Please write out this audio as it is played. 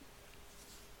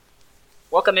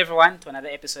Welcome everyone to another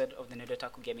episode of the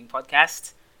Nodotaku Gaming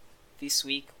Podcast. This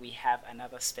week we have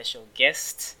another special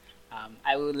guest.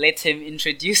 I will let him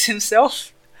introduce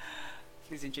himself.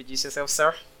 Please introduce yourself,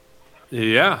 sir.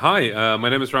 Yeah, hi. My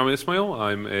name is Rami Ismail.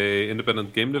 I'm a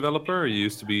independent game developer. I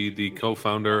used to be the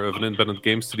co-founder of an independent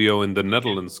game studio in the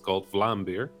Netherlands called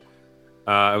Vlaambeer.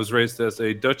 I was raised as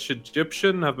a Dutch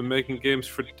Egyptian, have been making games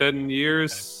for 10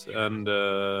 years, and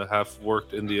have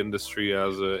worked in the industry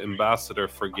as an ambassador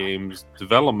for games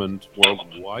development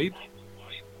worldwide.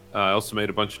 I also made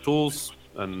a bunch of tools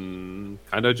and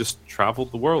kind of just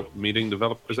traveled the world, meeting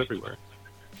developers everywhere.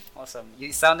 Awesome.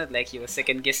 You sounded like you were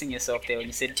second guessing yourself there when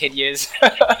you said 10 years.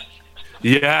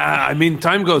 Yeah, I mean,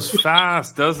 time goes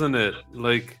fast, doesn't it?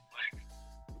 Like,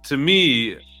 to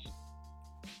me,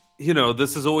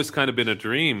 this has always kind of been a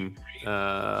dream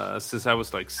since I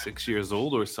was like 6 years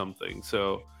old or something.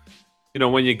 So,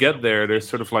 when you get there, there's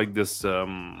sort of like this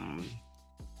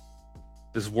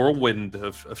whirlwind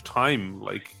of time.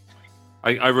 Like,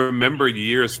 I remember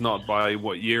years not by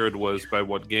what year it was, by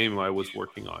what game I was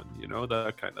working on.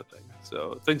 That kind of thing.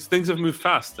 So things have moved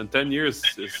fast, and 10 years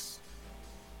is,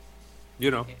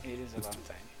 It is a long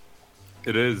time.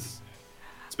 It is.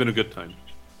 It's been a good time.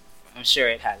 I'm sure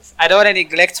it has. I don't want to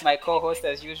neglect my co-host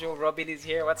as usual. Robin is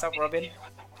here. What's up, Robin?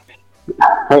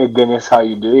 Hey Dennis, how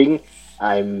you doing?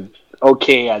 I'm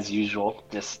okay as usual.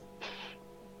 Just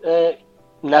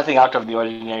nothing out of the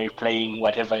ordinary. Playing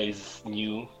whatever is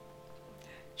new.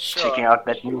 Sure. Checking out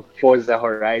that new Forza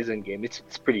Horizon game. It's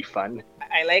pretty fun.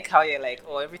 I like how you're like,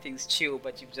 oh, everything's chill,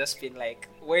 but you've just been like,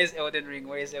 where's Elden Ring?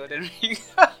 Where's Elden Ring?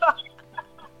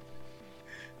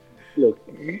 Look,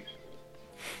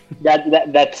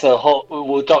 that's a whole.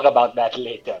 We'll talk about that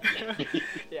later.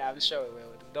 Yeah, I'm sure we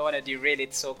will. Don't want to derail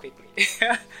it so quickly.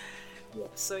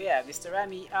 So yeah, Mr.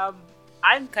 Rami,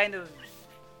 I'm kind of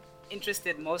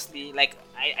interested mostly. Like,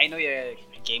 I know you're a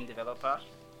game developer.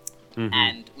 Mm-hmm.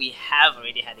 And we have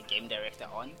already had a game director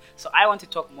on, so I want to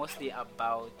talk mostly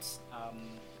about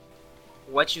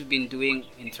what you've been doing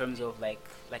in terms of like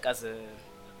as a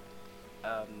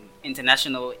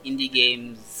international indie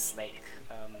games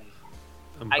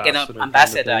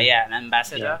ambassador, an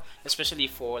ambassador, especially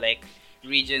for like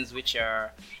regions which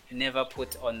are never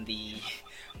put on the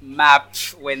map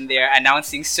when they're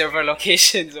announcing server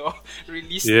locations or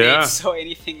release dates or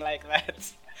anything like that.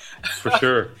 For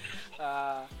sure.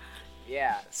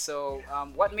 Yeah, so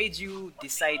what made you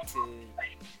decide to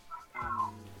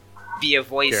be a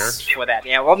voice for that?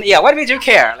 What made you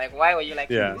care? Like, why were you like,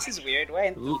 this is weird? Why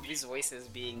aren't these voices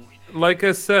being... Like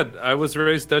I said, I was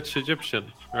raised Dutch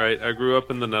Egyptian, right? I grew up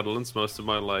in the Netherlands most of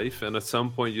my life, and at some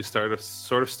point you start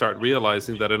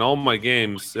realizing that in all my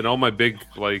games, in all my big,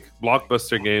 like,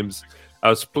 blockbuster games, I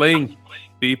was playing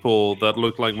people that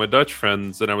looked like my Dutch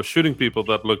friends, and I was shooting people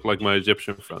that looked like my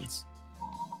Egyptian friends,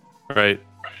 right?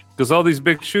 Because all these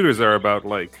big shooters are about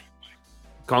like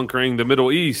conquering the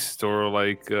Middle East, or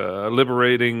like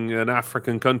liberating an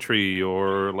African country,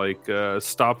 or like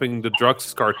stopping the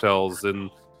drugs cartels in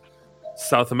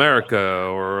South America,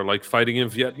 or like fighting in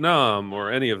Vietnam, or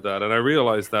any of that. And I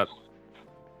realized that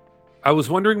I was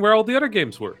wondering where all the other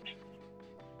games were.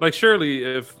 Like, surely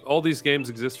if all these games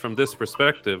exist from this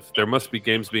perspective, there must be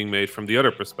games being made from the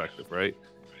other perspective, right?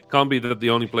 It can't be that the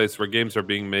only place where games are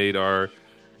being made are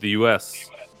the US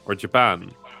or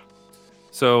Japan.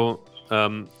 So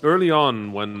early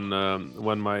on, when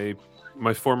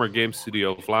my former game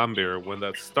studio Vlaambeer, when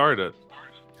that started,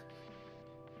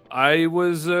 I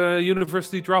was a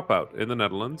university dropout in the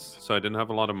Netherlands, so I didn't have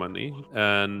a lot of money.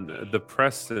 And the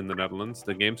press in the Netherlands,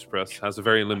 the games press, has a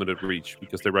very limited reach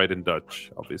because they write in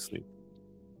Dutch, obviously.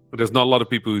 But there's not a lot of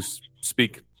people who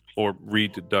speak or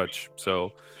read Dutch.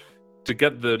 So to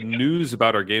get the news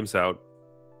about our games out,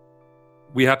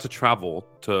 we had to travel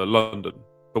to London,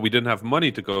 but we didn't have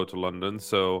money to go to London.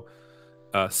 So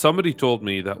somebody told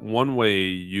me that one way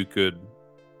you could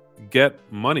get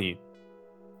money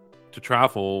to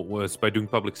travel was by doing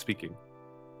public speaking,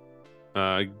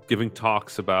 giving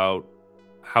talks about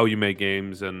how you make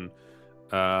games and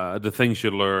the things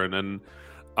you learn. And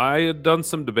I had done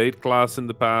some debate class in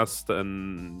the past,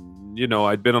 and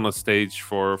I'd been on a stage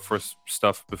for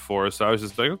stuff before, so I was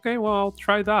just like, okay, well, I'll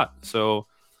try that. So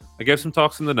I gave some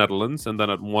talks in the Netherlands, and then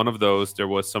at one of those, there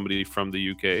was somebody from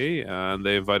the UK, and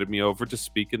they invited me over to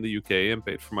speak in the UK and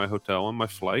paid for my hotel and my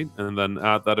flight. And then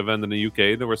at that event in the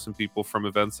UK, there were some people from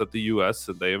events at the US,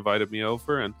 and they invited me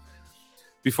over. And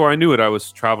before I knew it, I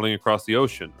was traveling across the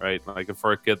ocean, right? Like,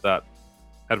 for a kid that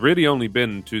had really only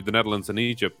been to the Netherlands and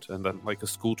Egypt, and then like a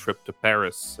school trip to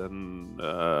Paris and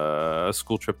a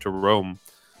school trip to Rome,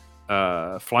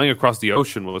 flying across the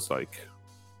ocean was like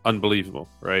unbelievable,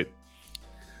 right?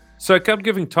 So I kept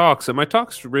giving talks, and my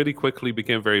talks really quickly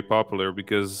became very popular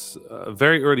because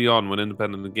very early on, when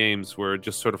independent games were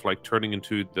just sort of like turning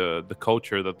into the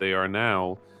culture that they are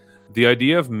now, the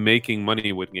idea of making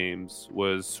money with games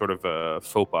was sort of a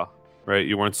faux pas, right?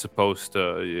 You weren't supposed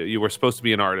to. You were supposed to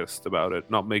be an artist about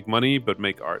it, not make money, but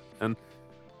make art. And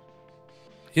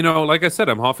like I said,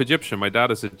 I'm half Egyptian. My dad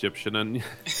is Egyptian, and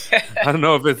I don't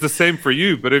know if it's the same for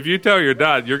you, but if you tell your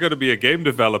dad you're going to be a game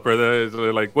developer,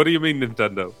 they're like, "What do you mean,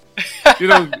 Nintendo? You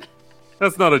know,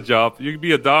 that's not a job. You can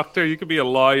be a doctor, you can be a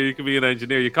lawyer, you can be an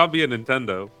engineer. You can't be a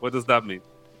Nintendo. What does that mean?"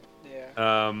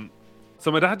 Yeah. So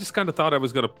my dad just kind of thought I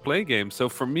was going to play games. So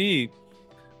for me,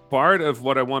 part of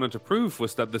what I wanted to prove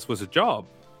was that this was a job,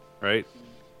 right?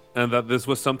 And that this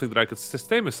was something that I could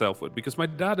sustain myself with, because my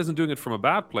dad isn't doing it from a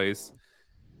bad place.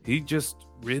 He just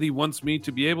really wants me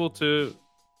to be able to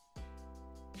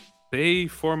pay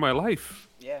for my life,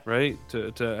 right?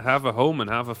 To have a home and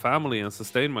have a family and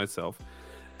sustain myself.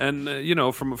 And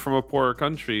from a poorer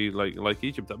country like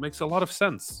Egypt, that makes a lot of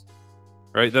sense,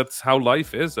 right? That's how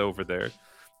life is over there.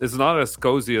 It's not as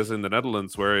cozy as in the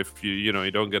Netherlands, where if you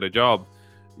don't get a job,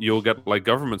 you'll get like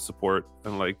government support,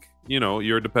 and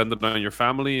you're dependent on your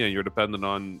family, and you're dependent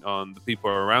on the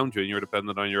people around you, and you're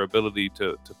dependent on your ability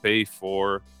to pay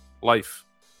for life.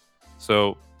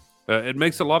 So it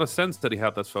makes a lot of sense that he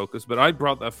had that focus, but I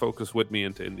brought that focus with me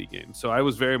into indie games. So I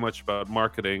was very much about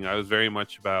marketing. I was very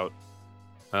much about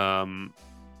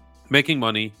making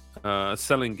money,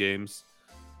 selling games,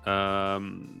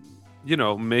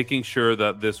 making sure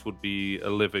that this would be a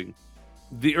living.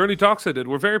 The early talks I did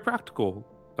were very practical,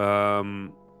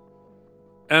 and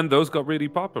those got really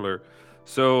popular.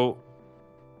 So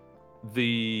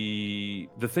the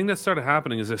thing that started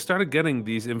happening is I started getting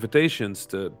these invitations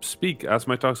to speak. As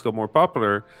my talks got more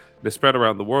popular, they spread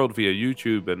around the world via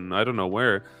YouTube and I don't know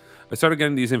where. I started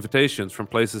getting these invitations from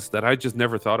places that I just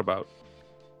never thought about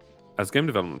as game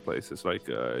development places, like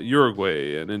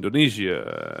Uruguay and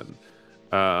Indonesia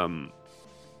and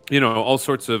all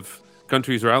sorts of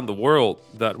countries around the world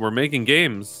that were making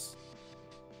games,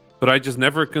 but I just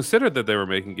never considered that they were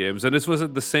making games. And this was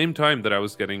at the same time that I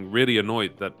was getting really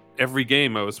annoyed that every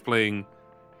game I was playing,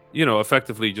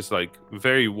 effectively just like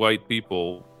very white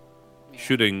people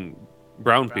shooting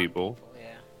brown people.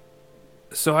 Yeah.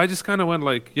 So I just kind of went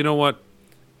like, you know what?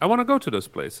 I want to go to those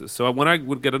places. So when I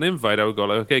would get an invite, I would go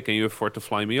like, okay, can you afford to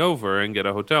fly me over and get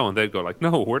a hotel? And they'd go like,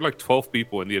 no, we're like 12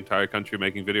 people in the entire country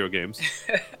making video games.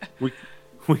 we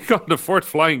can't afford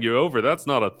flying you over. That's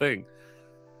not a thing.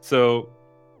 So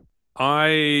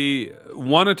I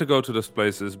wanted to go to those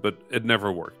places, but it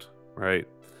never worked, right?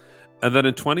 And then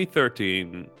in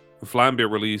 2013, Vlambeer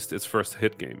released its first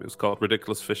hit game. It was called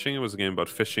Ridiculous Fishing. It was a game about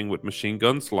fishing with machine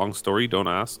guns. Long story, don't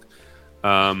ask.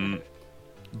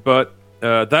 But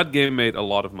that game made a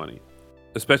lot of money,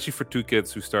 especially for two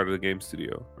kids who started a game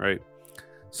studio, right?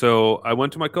 So I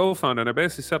went to my co-founder and I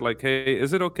basically said like, hey,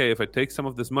 is it okay if I take some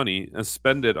of this money and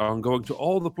spend it on going to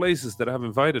all the places that have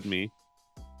invited me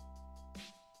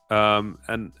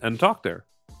and talk there?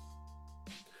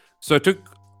 So I took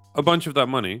a bunch of that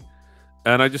money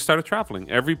and I just started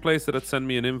traveling. Every place that had sent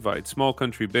me an invite, small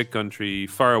country, big country,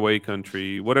 far away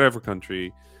country, whatever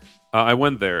country, I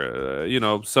went there,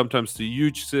 sometimes to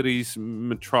huge cities,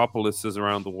 metropolises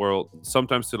around the world,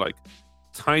 sometimes to like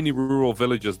tiny rural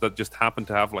villages that just happen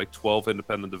to have like 12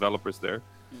 independent developers there.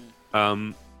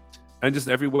 And just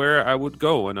everywhere I would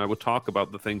go and I would talk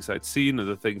about the things I'd seen and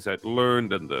the things I'd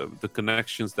learned and the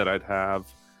connections that I'd have.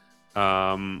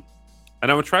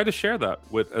 And I would try to share that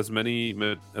with as many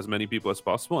people as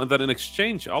possible. And then in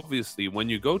exchange, obviously, when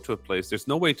you go to a place, there's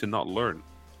no way to not learn.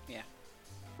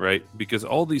 Right? Because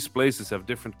all these places have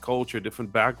different culture,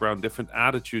 different background, different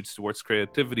attitudes towards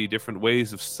creativity, different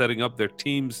ways of setting up their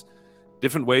teams,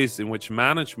 different ways in which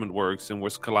management works, in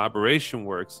which collaboration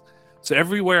works. So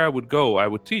everywhere I would go, I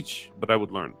would teach, but I would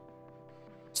learn.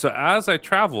 So as I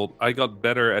traveled, I got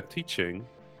better at teaching,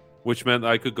 which meant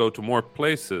I could go to more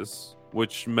places,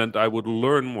 which meant I would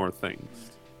learn more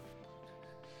things.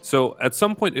 So at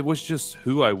some point, it was just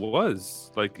who I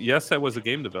was. Like, yes, I was a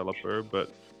game developer,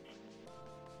 but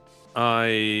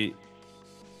I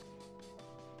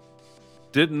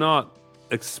did not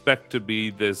expect to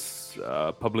be this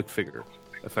public figure,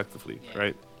 effectively,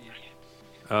 right?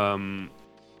 But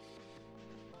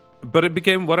it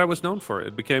became what I was known for.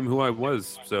 It became who I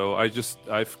was. So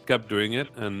I've kept doing it,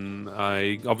 and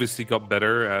I obviously got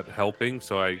better at helping.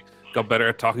 So I got better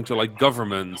at talking to like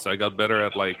governments. I got better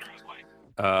at like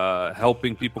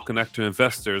helping people connect to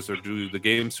investors or do the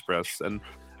games press. And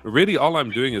really all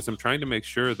I'm doing is I'm trying to make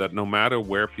sure that no matter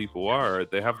where people are,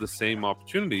 they have the same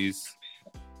opportunities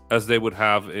as they would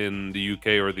have in the UK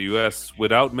or the US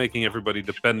without making everybody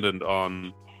dependent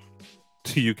on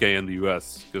the UK and the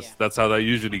US, because that's how that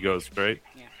usually goes, right?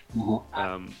 Yeah.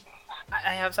 Mm-hmm.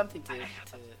 I have something to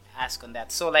ask on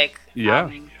that. So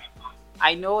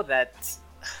I know that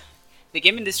the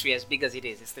game industry, as big as it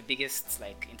is, it's the biggest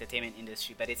like entertainment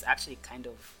industry, but it's actually kind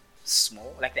of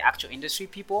small. Like the actual industry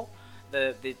people,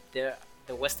 the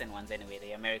Western ones anyway,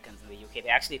 the Americans in the UK,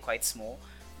 they're actually quite small.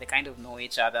 They kind of know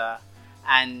each other,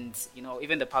 and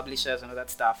even the publishers and all that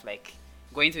stuff. Like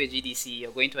going to a GDC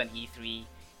or going to an E3,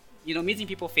 meeting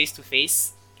people face to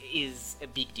face is a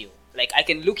big deal. Like I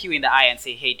can look you in the eye and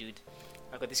say, "Hey, dude,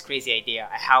 I've got this crazy idea,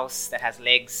 a house that has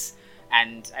legs,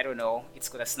 and I don't know, it's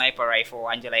got a sniper rifle,"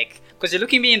 and you're like, because you're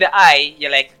looking me in the eye,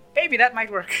 you're like, maybe that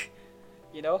might work,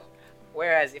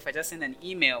 Whereas if I just send an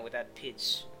email with that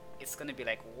pitch, it's gonna be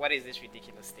like, what is this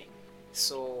ridiculous thing?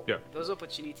 So those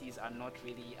opportunities are not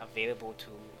really available to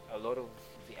a lot of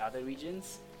the other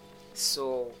regions.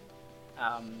 So,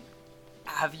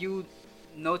 have you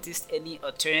noticed any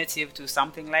alternative to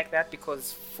something like that?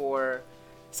 Because for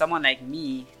someone like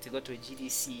me to go to a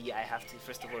GDC, I have to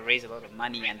first of all raise a lot of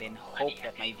money and then hope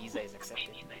that my visa is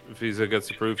accepted. Visa gets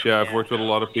approved. Yeah, I've worked with a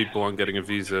lot of people on getting a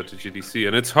visa to GDC,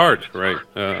 and it's hard, right?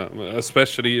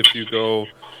 Especially if you go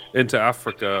into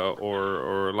Africa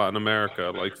or Latin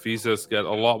America. Like visas get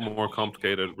a lot more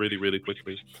complicated really, really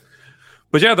quickly.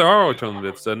 But yeah, there are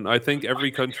alternatives, and I think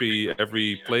every country,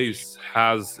 every place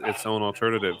has its own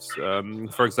alternatives.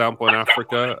 For example, in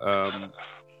Africa,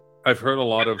 I've heard a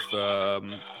lot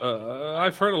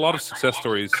of success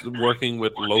stories working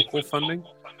with local funding.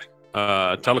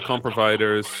 Telecom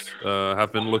providers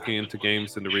have been looking into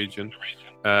games in the region,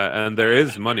 and there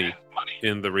is money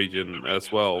in the region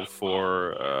as well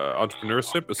for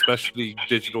entrepreneurship, especially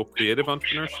digital creative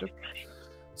entrepreneurship.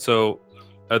 So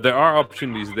there are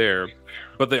opportunities there,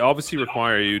 but they obviously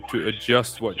require you to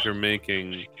adjust what you're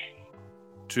making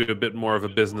to a bit more of a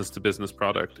business-to-business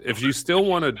product. If you still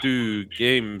want to do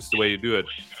games the way you do it,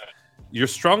 your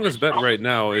strongest bet right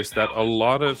now is that a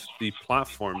lot of the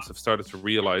platforms have started to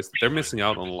realize that they're missing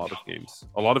out on a lot of games,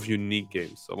 a lot of unique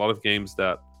games, a lot of games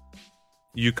that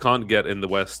you can't get in the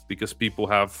West because people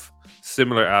have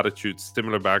similar attitudes,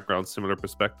 similar backgrounds, similar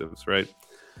perspectives, right?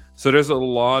 So there's a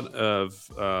lot of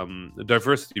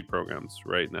diversity programs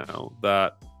right now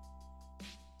that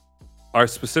are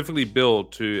specifically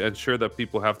built to ensure that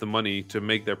people have the money to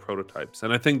make their prototypes.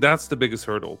 And I think that's the biggest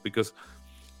hurdle, because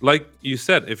like you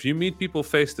said, if you meet people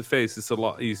face to face, it's a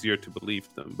lot easier to believe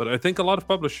them. But I think a lot of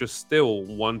publishers still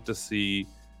want to see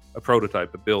a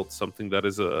prototype, a build, something that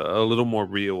is a little more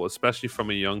real, especially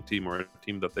from a young team or a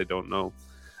team that they don't know.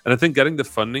 And I think getting the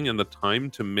funding and the time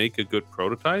to make a good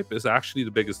prototype is actually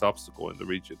the biggest obstacle in the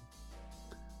region.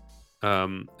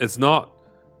 It's not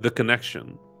the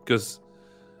connection, because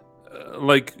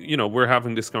we're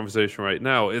having this conversation right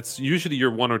now. It's usually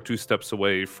you're 1 or 2 steps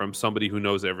away from somebody who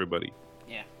knows everybody.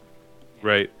 Yeah.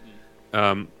 Right.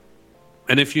 And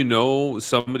if you know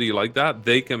somebody like that,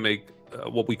 they can make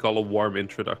what we call a warm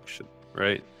introduction,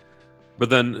 right? But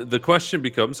then the question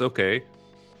becomes, okay,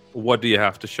 what do you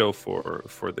have to show for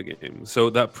the game? So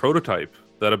that prototype,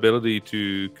 that ability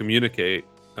to communicate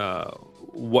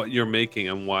what you're making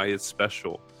and why it's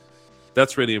special,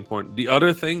 that's really important. The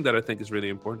other thing that I think is really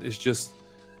important is just,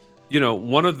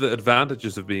 one of the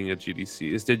advantages of being at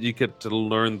GDC is that you get to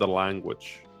learn the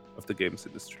language of the games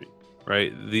industry,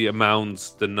 right? The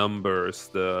amounts, the numbers,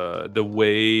 the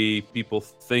way people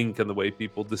think and the way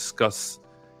people discuss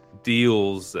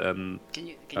deals and Can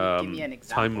you give me an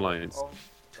example timelines of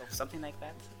something like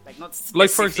that? Like not specific. Like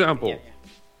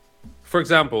for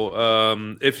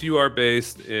example, if you are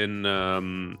based in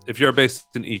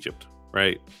Egypt,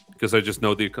 right? Because I just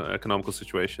know the economical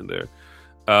situation there.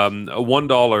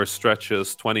 $1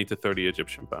 stretches 20 to 30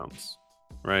 Egyptian pounds,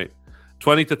 right?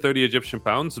 20 to 30 Egyptian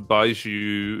pounds buys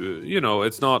you,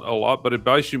 it's not a lot, but it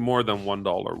buys you more than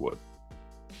 $1 would,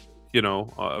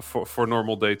 for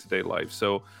normal day-to-day life.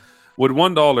 So with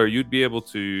 $1, you'd be able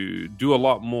to do a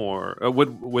lot more.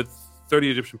 With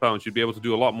 30 Egyptian pounds, you'd be able to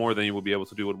do a lot more than you would be able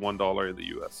to do with $1 in the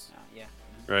US. Yeah.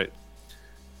 Right?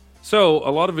 So a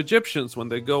lot of Egyptians, when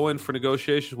they go in for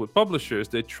negotiations with publishers,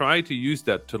 they try to use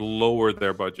that to lower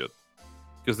their budget,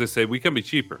 because they say we can be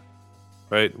cheaper,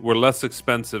 right? We're less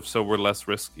expensive, so we're less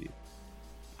risky.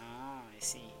 I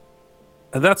see.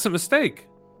 And that's a mistake,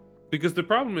 because the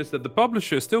problem is that the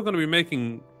publisher is still going to be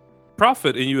making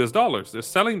profit in US dollars. They're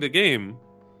selling the game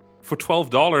for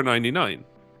 $12.99.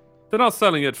 They're not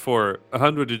selling it for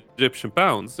 100 Egyptian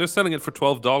pounds. They're selling it for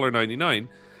 $12.99.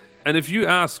 And if you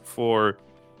ask for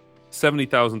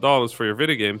 $70,000 for your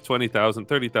video game, $20,000,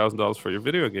 $30,000 for your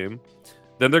video game,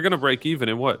 then they're going to break even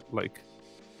in what, like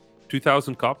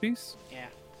 2,000 copies? Yeah.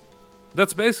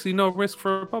 That's basically no risk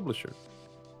for a publisher.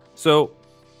 So,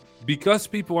 because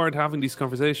people aren't having these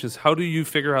conversations, how do you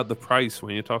figure out the price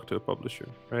when you talk to a publisher,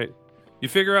 right? You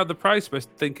figure out the price by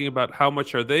thinking about how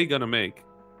much are they going to make.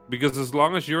 Because as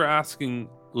long as you're asking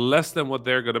less than what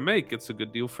they're going to make, it's a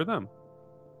good deal for them.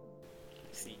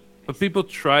 But people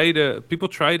try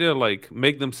to like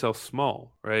make themselves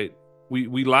small, right?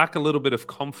 We lack a little bit of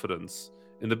confidence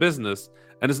in the business,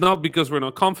 and it's not because we're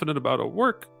not confident about our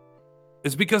work.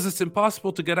 It's because it's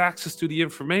impossible to get access to the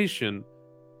information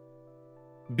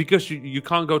because you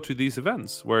can't go to these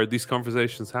events where these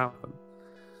conversations happen.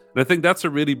 And I think that's a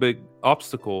really big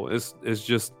obstacle. Is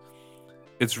just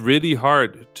it's really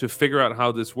hard to figure out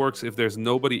how this works if there's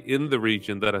nobody in the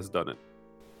region that has done it.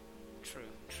 True.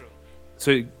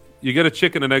 So you get a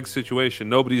chicken and egg situation.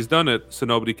 Nobody's done it, so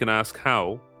nobody can ask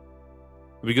how.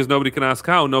 Because nobody can ask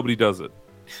how, nobody does it.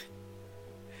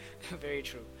 Very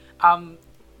true.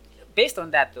 Based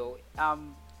on that, though,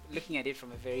 looking at it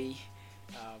from a very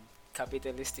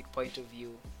capitalistic point of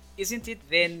view, isn't it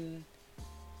then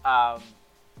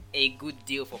a good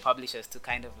deal for publishers to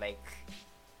kind of like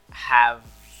have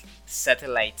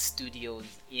satellite studios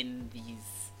in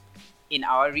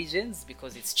our regions,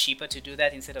 because it's cheaper to do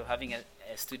that instead of having a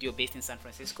studio based in San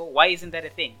Francisco? Why isn't that a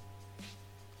thing?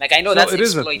 Like, I know that's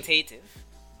exploitative,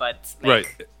 but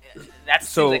like, that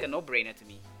seems like a no-brainer to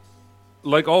me.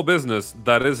 Like all business,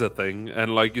 that is a thing,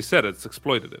 and like you said, it's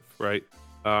exploitative, right?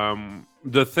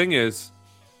 The thing is,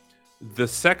 the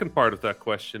second part of that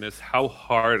question is how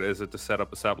hard is it to set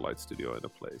up a satellite studio in a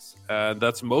place? And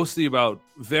that's mostly about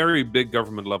very big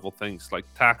government level things like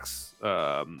tax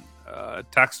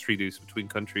treaties between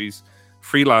countries,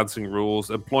 freelancing rules,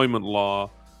 employment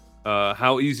law,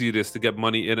 how easy it is to get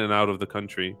money in and out of the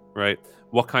country, right?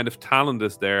 What kind of talent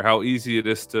is there? How easy it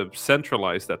is to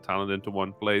centralize that talent into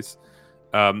one place?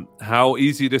 How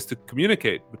easy it is to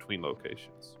communicate between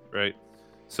locations, right?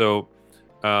 So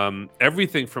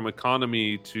everything from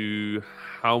economy to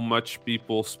how much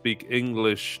people speak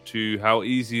English to how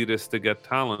easy it is to get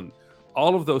talent,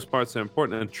 all of those parts are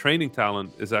important, and training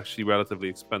talent is actually relatively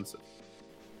expensive.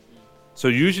 So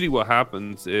usually what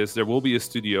happens is there will be a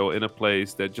studio in a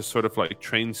place that just sort of like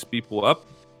trains people up,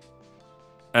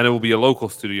 and it will be a local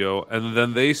studio, and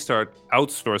then they start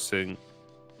outsourcing.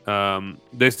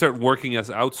 They start working as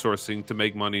outsourcing to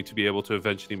make money to be able to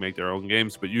eventually make their own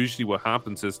games. But usually what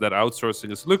happens is that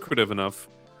outsourcing is lucrative enough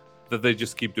that they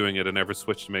just keep doing it and never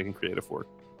switch to making creative work.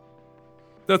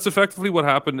 That's effectively what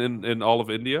happened in all of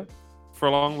India for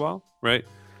a long while, right?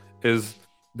 Is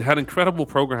they had incredible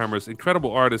programmers,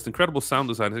 incredible artists, incredible sound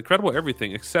designers, incredible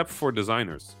everything except for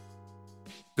designers.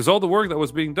 Because all the work that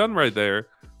was being done right there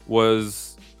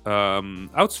was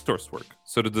outsourced work.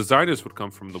 So the designers would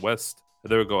come from the West.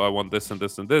 They would go, I want this and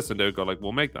this and this. And they would go like,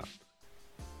 we'll make that.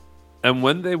 And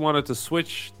when they wanted to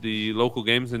switch the local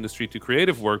games industry to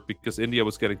creative work because India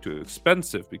was getting too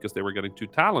expensive, because they were getting too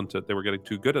talented, they were getting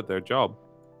too good at their job,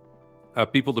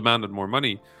 people demanded more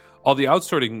money. All the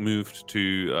outsourcing moved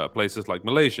to places like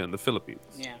Malaysia and the Philippines.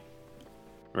 Yeah.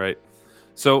 Right?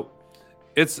 So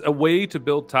it's a way to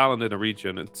build talent in a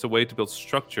region. It's a way to build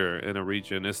structure in a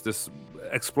region. It's this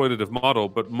exploitative model,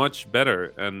 but much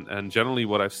better. And generally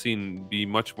what I've seen be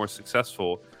much more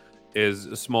successful is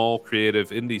a small creative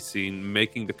indie scene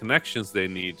making the connections they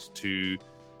need to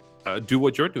do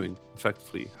what you're doing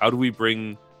effectively. How do we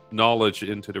bring knowledge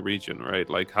into the region, right?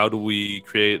 Like, how do we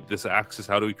create this access?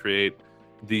 How do we create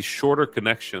these shorter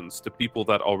connections to people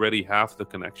that already have the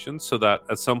connections, so that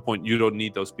at some point you don't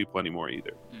need those people anymore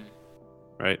either.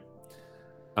 Right?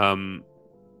 I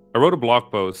wrote a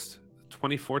blog post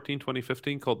 2014,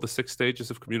 2015 called The 6 Stages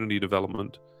of Community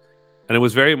Development. And it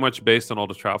was very much based on all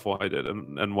the travel I did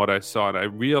and what I saw. And I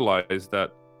realized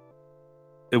that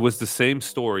it was the same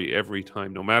story every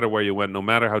time, no matter where you went, no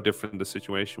matter how different the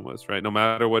situation was, right? No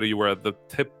matter whether you were at the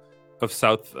tip of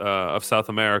South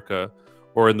America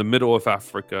or in the middle of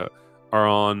Africa or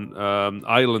on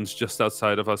islands just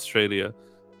outside of Australia,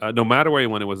 no matter where you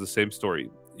went, it was the same story.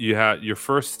 You had your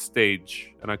first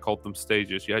stage, and I called them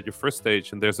stages. You had your first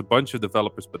stage, and there's a bunch of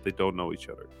developers, but they don't know each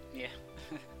other. Yeah.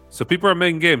 So people are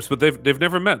making games, but they've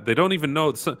never met. They don't even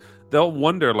know. So they'll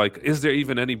wonder, like, is there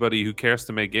even anybody who cares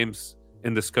to make games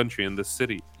in this country, in this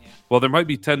city? Yeah. Well, there might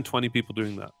be 10, 20 people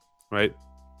doing that, right?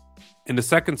 In the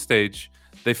second stage,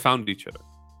 they found each other.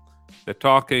 They're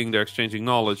talking, they're exchanging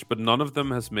knowledge, but none of them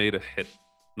has made a hit.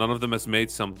 None of them has made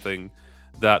something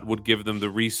that would give them the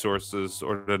resources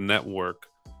or the network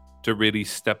to really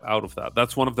step out of that.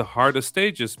 That's one of the hardest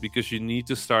stages, because you need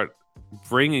to start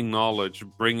bringing knowledge,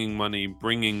 bringing money,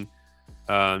 bringing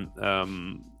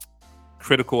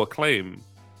critical acclaim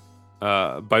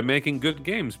by making good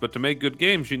games. But to make good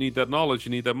games, you need that knowledge,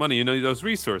 you need that money, you need those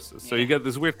resources. So you get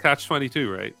this weird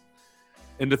catch-22, right?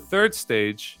 In the third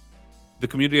stage, the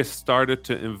community has started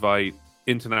to invite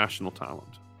international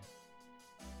talent.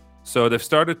 So they've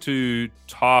started to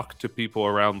talk to people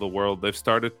around the world. They've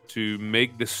started to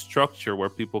make this structure where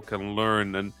people can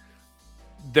learn. And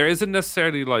there isn't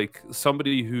necessarily like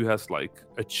somebody who has like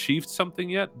achieved something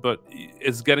yet, but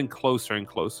it's getting closer and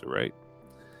closer, right?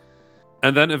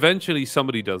 And then eventually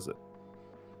somebody does it.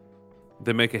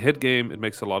 They make a hit game, it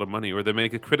makes a lot of money, or they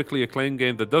make a critically acclaimed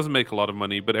game that doesn't make a lot of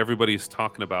money, but everybody's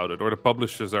talking about it, or the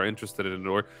publishers are interested in it,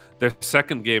 or their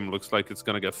second game looks like it's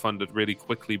going to get funded really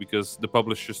quickly because the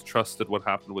publishers trusted what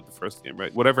happened with the first game,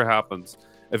 right? Whatever happens,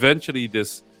 eventually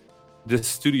this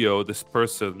studio, this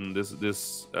person,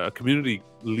 this community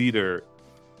leader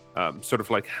sort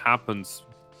of like happens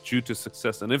due to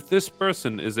success. And if this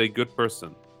person is a good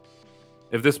person,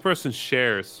 if this person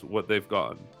shares what they've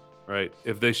gotten, right?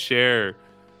 If they share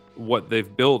what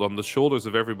they've built on the shoulders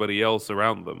of everybody else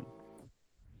around them,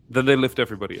 then they lift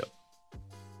everybody up.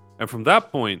 And from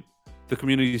that point, the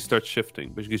community starts shifting,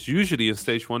 because usually in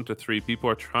stage 1 to 3, people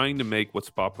are trying to make what's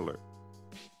popular,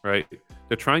 right?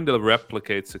 They're trying to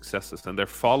replicate successes, and they're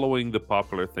following the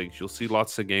popular things. You'll see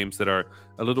lots of games that are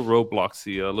a little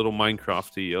Robloxy, a little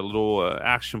Minecrafty, a little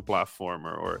action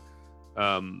platformer, or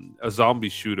a zombie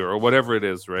shooter, or whatever it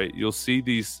is, right? You'll see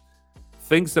these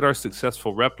things that are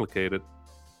successful replicated,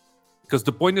 because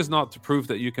the point is not to prove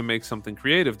that you can make something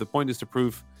creative. The point is to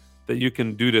prove that you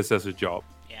can do this as a job.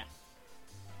 Yeah.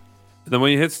 And then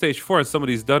when you hit stage 4 and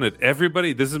somebody's done it,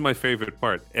 everybody, this is my favorite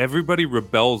part, everybody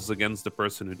rebels against the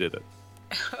person who did it.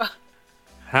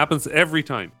 Happens every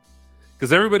time.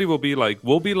 Because everybody will be like,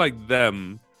 we'll be like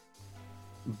them,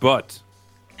 but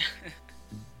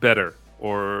better,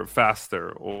 or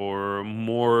faster, or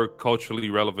more culturally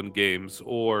relevant games,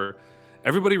 or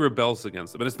everybody rebels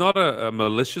against them. And it's not a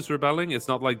malicious rebelling. It's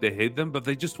not like they hate them, but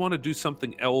they just want to do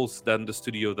something else than the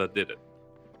studio that did it.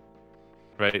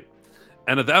 Right?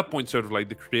 And at that point, sort of like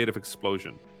the creative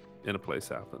explosion in a place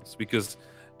happens. Because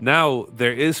now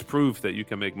there is proof that you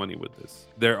can make money with this.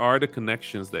 There are the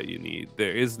connections that you need.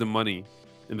 There is the money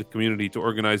in the community to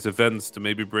organize events, to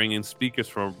maybe bring in speakers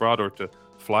from abroad, or to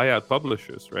fly out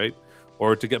publishers, right?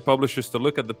 Or to get publishers to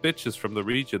look at the pitches from the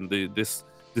region.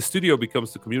 The studio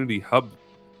becomes the community hub,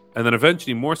 and then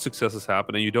eventually more successes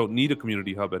happen, and you don't need a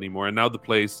community hub anymore. And now the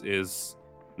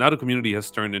community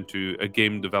has turned into a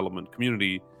game development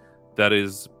community that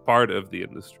is part of the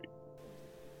industry,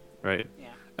 right? Yeah.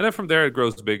 And then from there it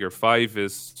grows bigger. 5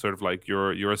 is sort of like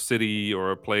you're a city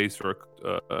or a place or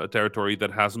a territory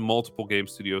that has multiple game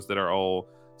studios that are all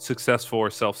successful or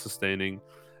self-sustaining.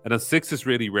 And then 6 is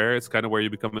really rare. It's kind of where you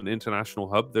become an international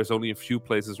hub. There's only a few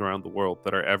places around the world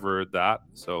that are ever that.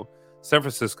 So San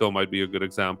Francisco might be a good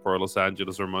example, or Los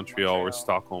Angeles, or Montreal, or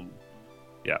Stockholm.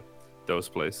 Yeah, those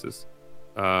places.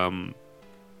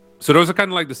 So those are kind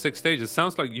of like the 6 stages.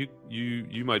 Sounds like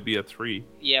you might be at 3.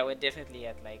 Yeah, we're definitely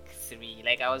at like 3.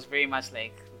 Like I was very much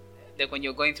like when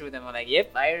you're going through them, I'm like,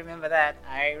 yep, I remember that.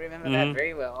 I remember that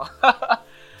very well.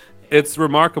 It's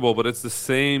remarkable, but it's the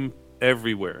same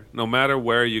everywhere, no matter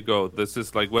where you go. This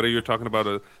is like whether you're talking about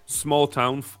a small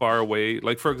town far away,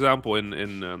 like for example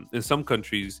in some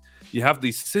countries you have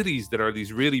these cities that are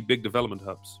these really big development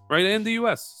hubs, right? In the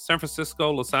US, San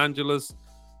Francisco, Los Angeles,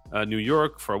 New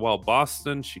York, for a while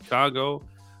Boston, Chicago,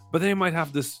 but they might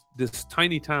have this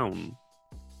tiny town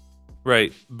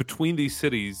right between these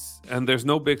cities, and there's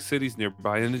no big cities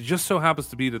nearby, and it just so happens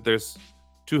to be that there's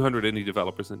 200 indie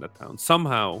developers in that town.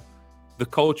 Somehow the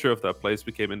culture of that place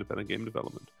became independent game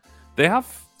development. They have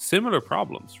similar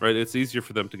problems, right? It's easier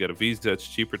for them to get a visa, it's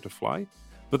cheaper to fly,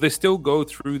 but they still go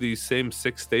through these same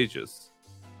 6 stages.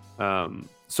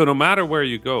 So no matter where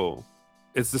you go,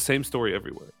 it's the same story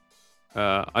everywhere.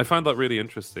 I find that really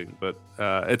interesting, but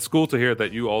it's cool to hear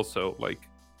that you also, like,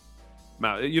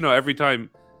 every time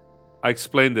I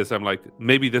explain this, I'm like,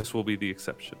 maybe this will be the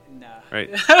exception. No. Right?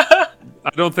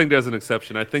 I don't think there's an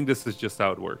exception. I think this is just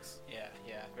how it works. Yeah,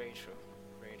 very true.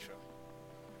 Very true.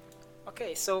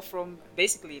 Okay, so from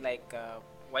basically like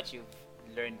what you've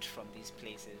learned from these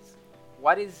places,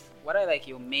 what are like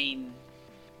your main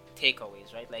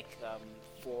takeaways, right? Like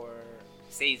for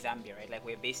say Zambia, right? Like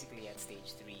we're basically at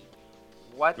stage 3.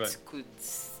 What could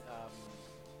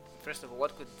first of all,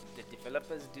 what could the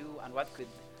developers do, and what could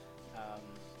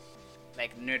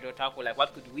like Nerd Otaku, like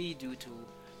what could we do to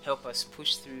help us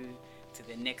push through to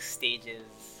the next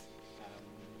stages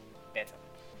better?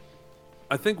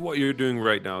 I think what you're doing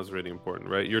right now is really important,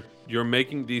 right? You're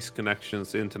making these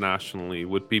connections internationally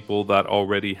with people that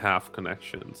already have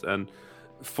connections. And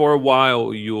for a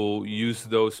while you'll use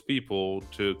those people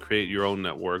to create your own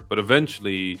network, but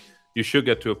eventually you should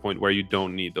get to a point where you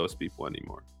don't need those people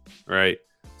anymore, right?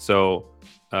 So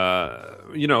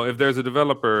if there's a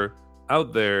developer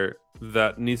out there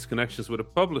that needs connections with a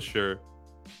publisher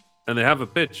and they have a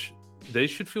pitch, they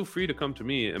should feel free to come to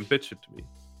me and pitch it to me,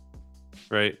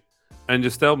 right? And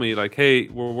just tell me like, hey,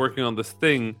 we're working on this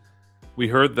thing, we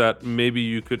heard that maybe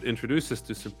you could introduce us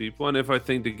to some people, and if I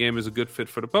think the game is a good fit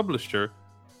for the publisher,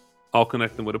 I'll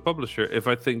connect them with a publisher. If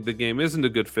I think the game isn't a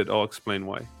good fit, I'll explain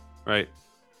why, right?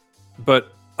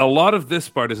 But a lot of this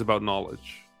part is about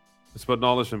knowledge. It's about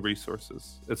knowledge and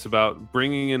resources. It's about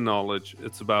bringing in knowledge.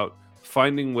 It's about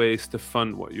finding ways to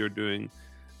fund what you're doing.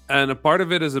 And a part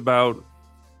of it is about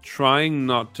trying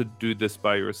not to do this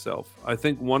by yourself. I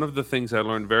think one of the things I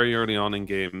learned very early on in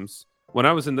games, when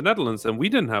I was in the Netherlands and we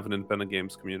didn't have an independent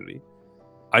games community,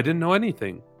 I didn't know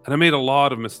anything. And I made a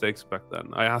lot of mistakes back then.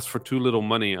 I asked for too little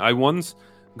money. I once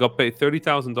got paid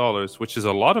 $30,000, which is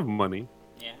a lot of money.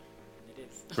 Yeah, it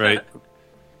is. Right?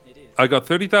 It is. I got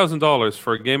 $30,000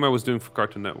 for a game I was doing for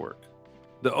Cartoon Network.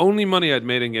 The only money I'd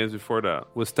made in games before that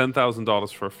was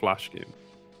 $10,000 for a Flash game.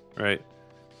 Right?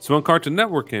 So when Cartoon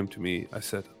Network came to me, I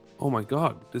said, oh my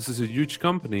God, this is a huge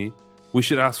company. We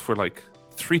should ask for like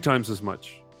 3 times as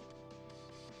much.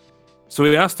 So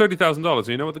we asked $30,000.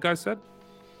 You know what the guy said?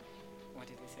 What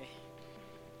did he say?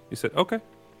 He said, okay.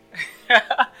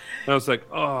 I was like,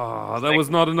 oh, that was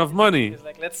not enough money. He's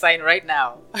like, let's sign right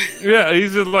now. Yeah,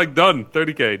 he's just like, done,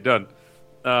 30K, done.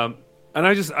 And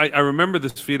I remember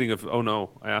this feeling of, oh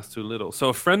no, I asked too little. So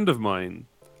a friend of mine,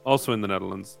 also in the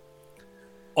Netherlands,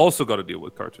 also got to deal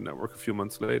with Cartoon Network a few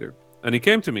months later. And he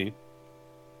came to me.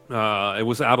 It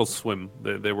was Adult Swim.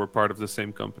 They were part of the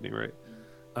same company, right?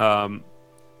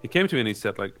 He came to me and he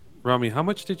said, like, Rami, how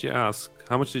much did you ask?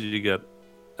 How much did you get?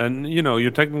 And,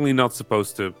 you're technically not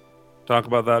supposed to talk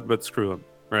about that, but screw him,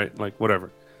 right? Like,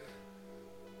 whatever.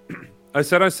 I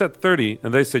said 30,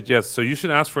 and they said yes, so you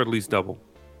should ask for at least double.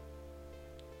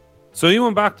 So he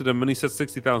went back to them and he said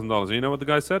 $60,000. And you know what the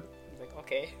guy said? He's like,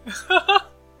 okay.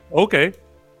 Okay.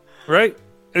 Right?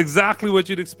 Exactly what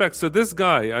you'd expect. So this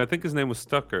guy, I think his name was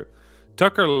Tucker.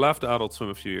 Tucker left Adult Swim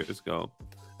a few years ago.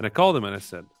 And I called him and I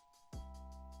said,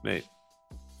 mate,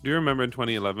 do you remember in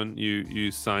 2011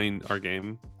 you signed our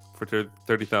game for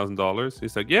 $30,000?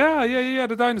 He's like, yeah,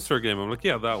 the dinosaur game. I'm like,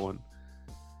 yeah, that one.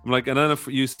 I'm like, and then if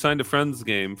you signed a friend's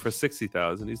game for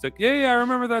 $60,000. He's like, yeah, I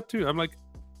remember that too. I'm like,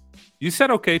 you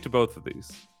said okay to both of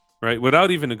these, right? Without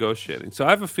even negotiating. So I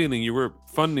have a feeling you were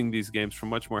funding these games for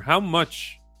much more. How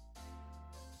much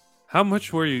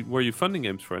were you funding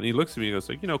games for? And he looks at me and goes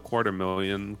like,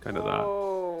 $250,000, kind of that.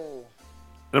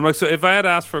 And I'm like, so if I had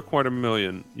asked for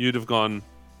 $250,000, you'd have gone,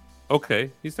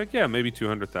 okay. He's like, yeah, maybe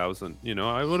 200,000.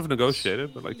 I would have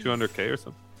negotiated, but like 200K or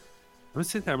something. I'm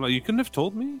sitting there, I'm like, you couldn't have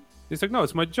told me? He's like, no,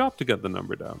 it's my job to get the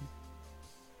number down.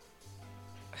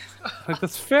 Like,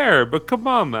 that's fair, but come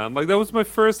on, man. Like, that was my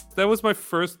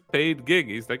first paid gig.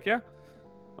 He's like, yeah,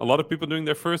 a lot of people doing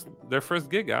their first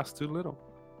gig ask too little.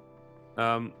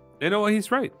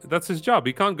 He's right. That's his job.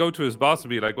 He can't go to his boss and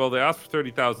be like, well, they asked for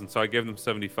 30,000, so I gave them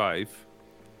 75.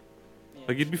 Yeah,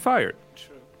 like, he'd be fired.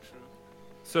 True.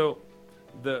 So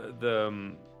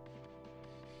the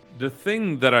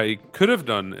thing that I could have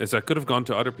done is I could have gone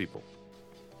to other people,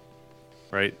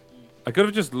 right? I could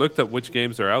have just looked at which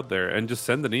games are out there and just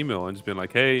send an email and just been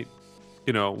like, hey,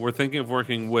 we're thinking of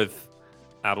working with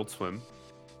Adult Swim.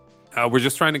 We're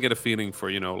just trying to get a feeling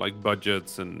for, like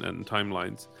budgets and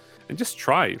timelines, and just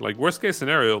try. Like, worst case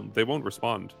scenario, they won't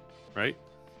respond, right?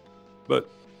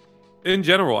 But in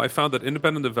general, I found that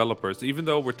independent developers, even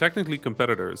though we're technically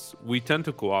competitors, we tend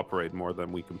to cooperate more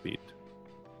than we compete,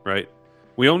 right?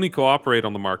 We only cooperate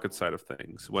on the market side of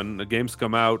things. When the games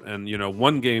come out and,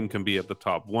 one game can be at the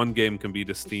top, one game can be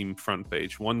the Steam front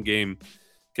page, one game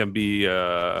can be,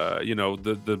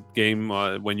 the game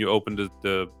when you open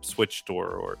the Switch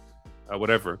store or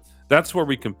whatever. That's where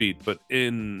we compete. But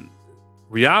in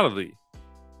reality,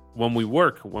 when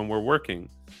we're working,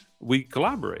 we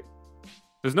collaborate.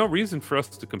 There's no reason for us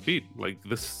to compete. Like,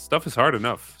 this stuff is hard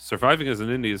enough. Surviving as an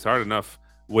indie is hard enough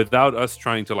without us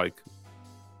trying to, like,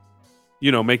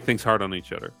 make things hard on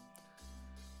each other.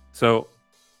 So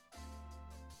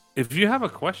if you have a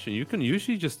question, you can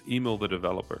usually just email the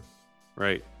developer,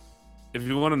 right? If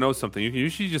you want to know something, you can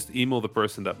usually just email the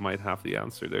person that might have the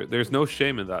answer. There's no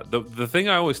shame in that. The thing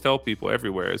I always tell people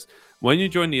everywhere is, when you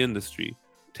join the industry,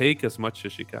 take as much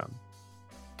as you can.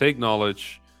 Take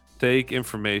knowledge, take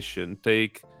information,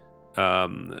 take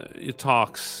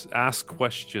talks, ask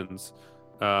questions.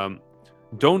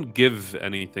 Don't give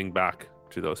anything back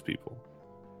to those people.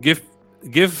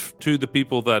 Give to the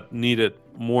people that need it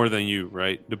more than you,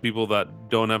 right? The people that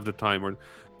don't have the time,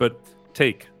 but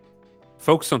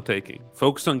focus on taking,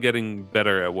 focus on getting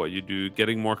better at what you do,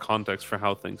 getting more context for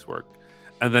how things work,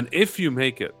 and then if you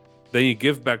make it, then you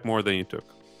give back more than you took,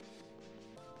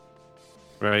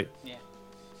 right? Yeah.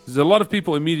 There's a lot of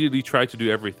people immediately try to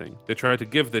do everything. They try to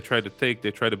give, they try to take,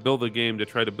 they try to build a game, they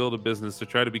try to build a business, they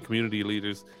try to be community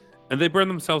leaders, and they burn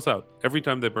themselves out every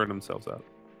time they burn themselves out,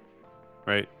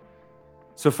 right?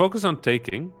 So focus on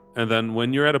taking, and then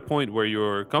when you're at a point where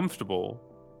you're comfortable,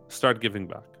 start giving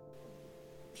back.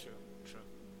 True.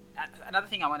 Another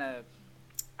thing I want to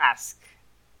ask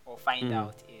or find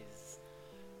out is,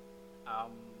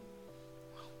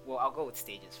 well, I'll go with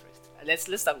stages first.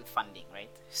 Let's start with funding, right?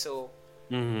 So,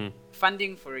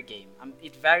 funding for a game,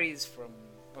 it varies from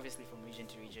region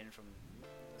to region, from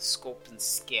scope and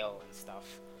scale and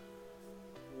stuff.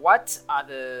 What are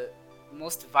the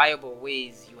most viable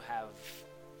ways you have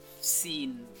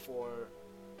seen for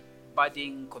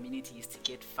budding communities to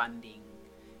get funding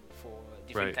for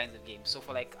different kinds of games? So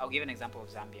for I'll give an example of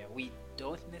Zambia. We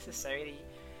don't necessarily,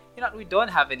 we don't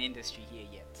have an industry here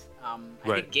yet. I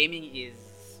think gaming is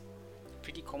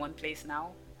pretty commonplace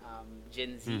now.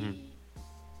 Gen Z,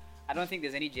 I don't think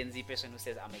there's any Gen Z person who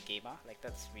says I'm a gamer.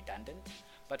 That's redundant.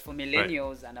 But for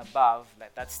millennials and above,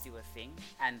 that's still a thing.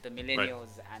 And the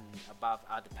millennials and above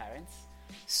are the parents.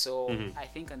 So I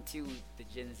think until the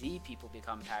Gen Z people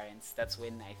become parents, that's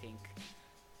when I think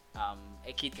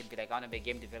a kid can be I want to be a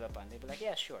game developer, and they'll be like,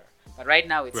 yeah, sure. But right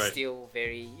now it's still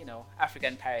very,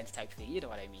 African parents type thing. You know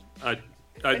what I mean?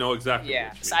 I know exactly. Yeah.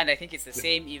 What you So, mean. and I think it's the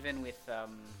same even with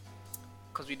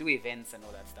because we do events and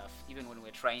all that stuff. Even when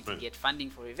we're trying to get funding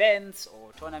for events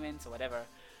or tournaments or whatever,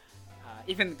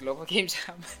 even Global Game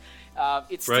Jam,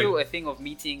 it's still a thing of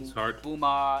meeting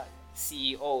boomer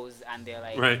CEOs, and they're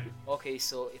like, okay,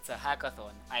 so it's a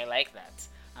hackathon. I like that.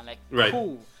 I'm like,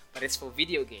 cool, but it's for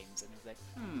video games. And it's like,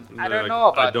 I don't know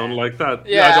about that. I don't like that.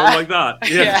 Yeah, I don't like that.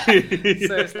 Yeah.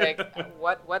 So it's like,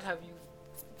 what have you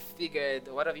figured?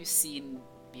 What have you seen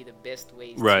be the best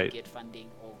ways to get funding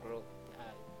or grow?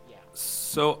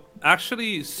 So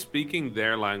actually speaking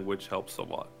their language helps a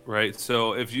lot, right?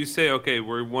 So if you say, okay,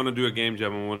 we want to do a game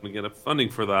jam and we want to get funding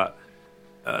for that,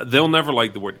 they'll never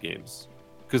like the word games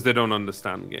because they don't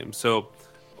understand games. So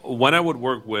when I would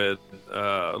work with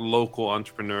local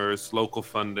entrepreneurs, local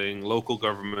funding, local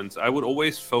governments, I would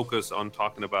always focus on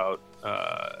talking about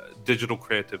digital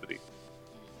creativity,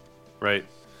 right?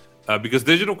 Because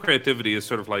digital creativity is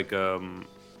sort of like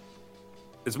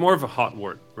it's more of a hot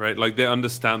word, right? They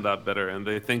understand that better, and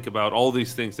they think about all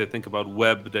these things. They think about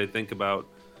web. They think about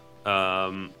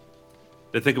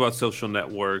social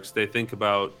networks. They think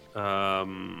about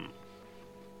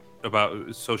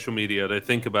social media. They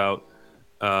think about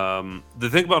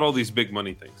all these big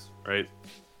money things, right?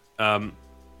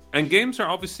 And games are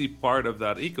obviously part of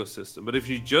that ecosystem. But if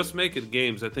you just make it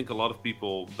games, I think a lot of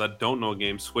people that don't know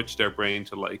games switch their brain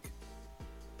to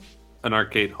an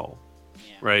arcade hall,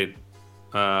 right?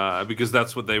 Because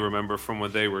that's what they remember from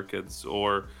when they were kids,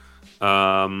 or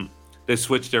they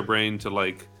switch their brain to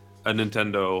a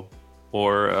Nintendo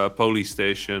or a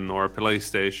Polystation or a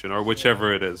PlayStation or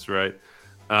whichever it is, right?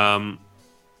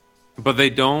 But they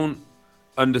don't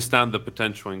understand the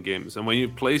potential in games. And when you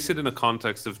place it in a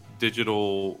context of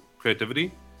digital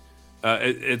creativity,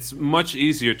 it's much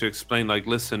easier to explain,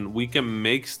 listen, we can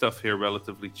make stuff here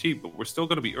relatively cheap, but we're still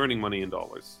going to be earning money in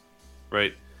dollars,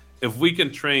 right? If we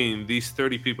can train these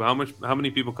 30 people, how many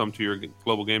people come to your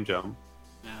Global Game Jam?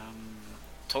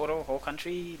 Total, whole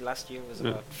country, last year was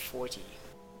about 40.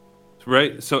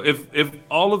 Right? So if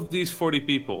all of these 40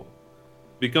 people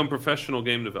become professional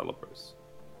game developers,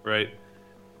 right?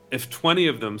 If 20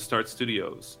 of them start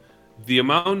studios, the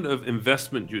amount of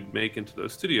investment you'd make into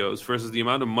those studios versus the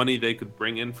amount of money they could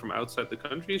bring in from outside the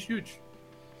country is huge.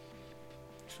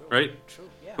 True. Right? True,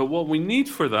 yeah. But what we need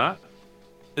for that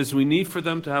is we need for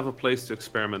them to have a place to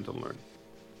experiment and learn.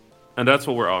 And that's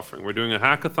what we're offering. We're doing a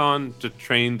hackathon to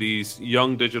train these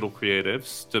young digital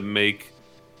creatives to make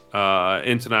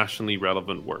internationally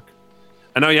relevant work.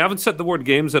 And now you haven't said the word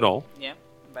games at all. Yeah,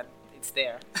 but it's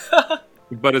there.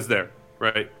 But it's there,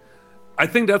 right? I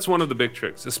think that's one of the big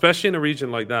tricks, especially in a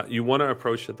region like that. You want to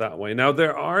approach it that way. Now,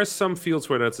 there are some fields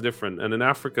where that's different. And in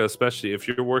Africa, especially, if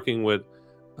you're working with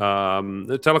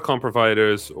the telecom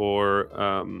providers or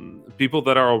people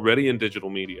that are already in digital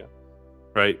media,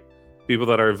 right? People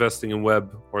that are investing in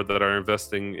web or that are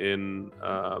investing in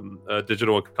a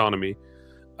digital economy.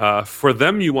 For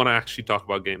them, you want to actually talk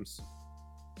about games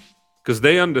because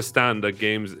they understand that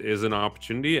games is an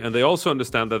opportunity, and they also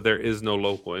understand that there is no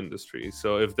local industry.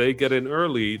 So if they get in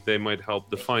early, they might help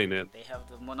define it. They have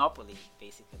the monopoly,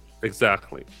 basically.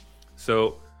 Exactly.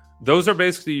 So those are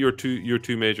basically your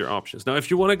two major options. Now, if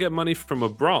you want to get money from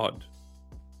abroad,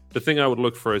 the thing I would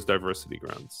look for is diversity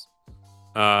grants.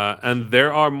 And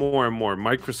there are more and more.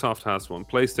 Microsoft has one.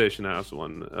 PlayStation has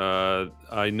one.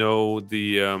 I know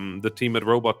the team at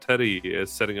Robot Teddy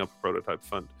is setting up a prototype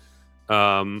fund.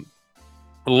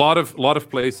 A lot of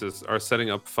places are setting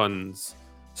up funds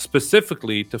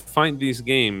specifically to find these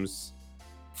games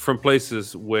from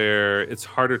places where it's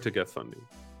harder to get funding.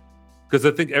 Because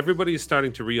I think everybody is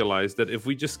starting to realize that if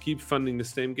we just keep funding the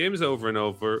same games over and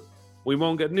over, we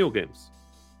won't get new games.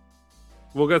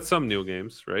 We'll get some new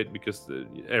games, right? Because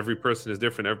every person is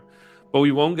different. But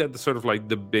we won't get the sort of like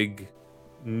the big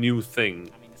new thing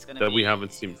we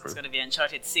haven't seen before. It's going to be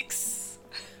Uncharted 6.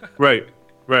 Right,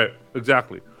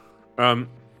 exactly.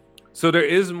 So there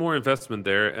is more investment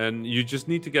there, and you just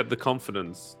need to get the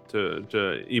confidence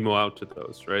to emo out to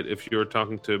those, right? If you're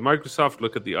talking to Microsoft,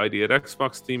 look at the ID at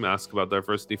Xbox team, ask about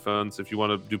diversity funds. If you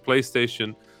want to do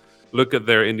PlayStation, look at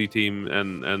their indie team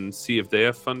and see if they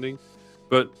have funding.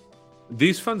 But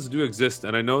these funds do exist,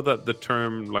 and I know that the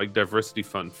term like diversity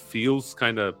fund feels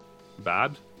kind of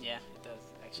bad. Yeah, it does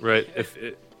actually. Right? If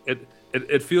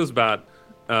it feels bad.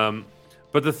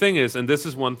 But the thing is, and this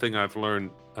is one thing I've learned,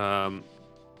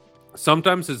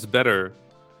 sometimes it's better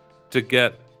to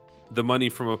get the money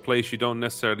from a place you don't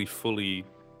necessarily fully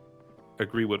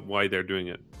agree with why they're doing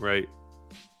it, right?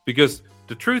 Because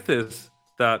the truth is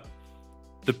that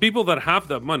the people that have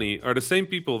that money are the same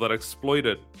people that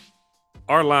exploited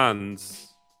our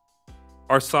lands,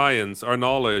 our science, our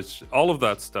knowledge, all of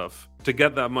that stuff to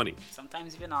get that money.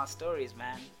 Sometimes even our stories,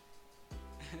 man.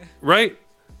 Right?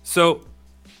 So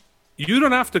you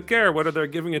don't have to care whether they're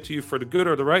giving it to you for the good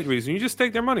or the right reason. You just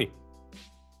take their money.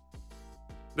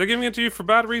 They're giving it to you for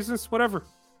bad reasons, whatever.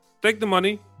 Take the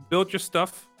money, build your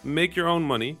stuff, make your own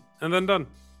money, and then done.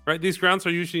 Right? These grants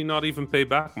are usually not even pay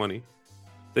back money.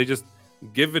 They just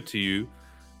give it to you.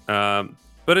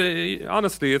 But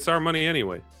honestly, it's our money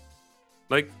anyway.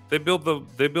 Like they built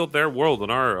their world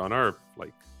on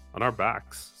our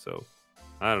backs. So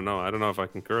I don't know if I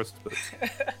can curse, but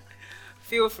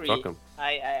feel free. Fuck 'em.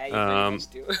 I very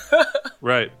much do.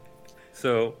 Right.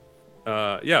 So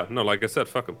like I said,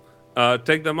 fuck them.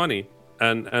 Take the money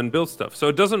and build stuff. So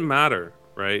it doesn't matter,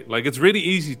 right? Like it's really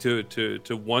easy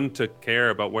to want to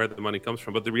care about where the money comes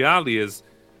from, but the reality is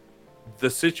the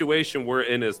situation we're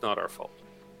in is not our fault.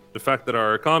 The fact that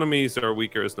our economies are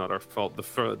weaker is not our fault. The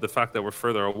fact that we're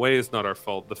further away is not our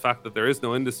fault. The fact that there is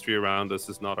no industry around us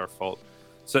is not our fault.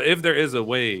 So if there is a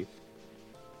way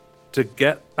to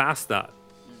get past that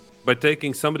by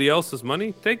taking somebody else's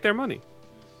money, take their money.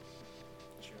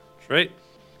 Sure. Right?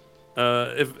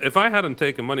 If I hadn't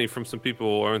taken money from some people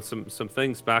or in some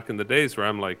things back in the days where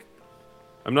I'm like,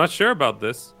 I'm not sure about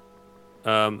this,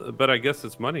 but I guess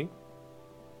it's money.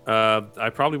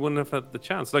 I probably wouldn't have had the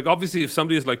chance. Like, obviously, if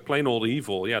somebody is like plain old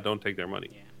evil, yeah, don't take their money.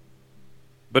 Yeah.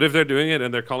 But if they're doing it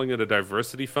and they're calling it a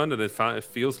diversity fund, and it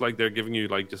feels like they're giving you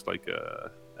like just like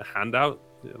a handout,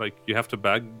 like you have to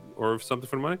beg or something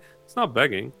for the money, it's not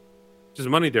begging. Just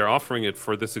money. They're offering it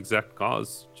for this exact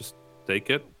cause. Just take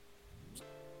it.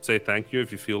 Say thank you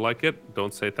if you feel like it.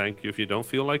 Don't say thank you if you don't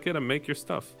feel like it, and make your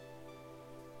stuff.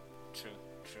 True.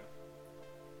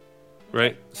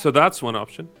 Right? So that's one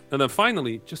option. And then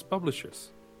finally, just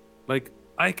publishers. Like,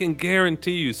 I can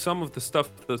guarantee you some of the stuff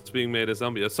that's being made at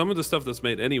Zambia, some of the stuff that's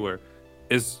made anywhere,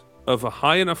 is of a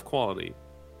high enough quality,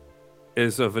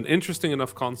 is of an interesting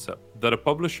enough concept, that a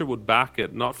publisher would back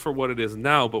it, not for what it is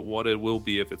now, but what it will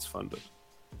be if it's funded.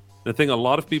 And I think a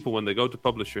lot of people, when they go to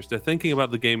publishers, they're thinking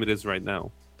about the game it is right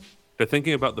now. They're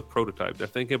thinking about the prototype. They're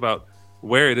thinking about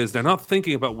where it is. They're not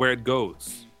thinking about where it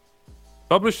goes.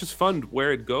 Publishers fund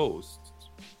where it goes.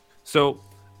 So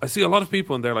I see a lot of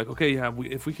people and they're like, okay, yeah,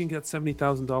 if we can get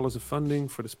 $70,000 of funding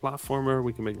for this platformer,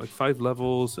 we can make like 5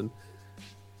 levels. And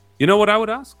you know what I would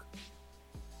ask?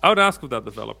 I would ask of that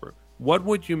developer, what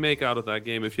would you make out of that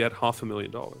game if you had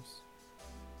 $500,000?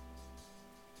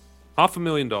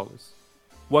 $500,000.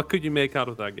 What could you make out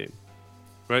of that game?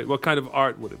 Right? What kind of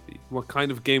art would it be? What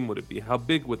kind of game would it be? How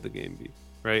big would the game be?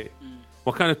 Right?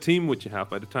 What kind of team would you have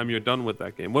by the time you're done with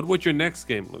that game? What would your next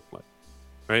game look like?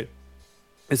 Right?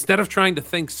 Instead of trying to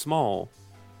think small,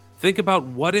 think about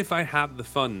what if I had the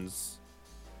funds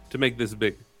to make this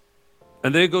big?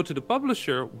 And then go to the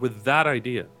publisher with that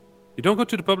idea. You don't go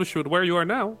to the publisher with where you are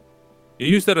now. You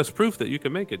use that as proof that you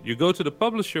can make it. You go to the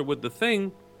publisher with the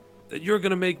thing that you're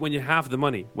going to make when you have the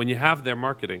money, when you have their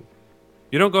marketing.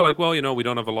 You don't go like, well, we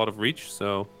don't have a lot of reach,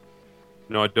 so,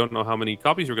 I don't know how many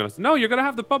copies you're going to... No, you're going to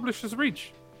have the publisher's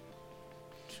reach.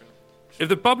 True. If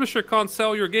the publisher can't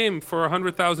sell your game for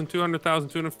 100,000, 200,000,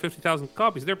 250,000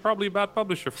 copies, they're probably a bad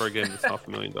publisher for a game that's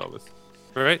 $500,000.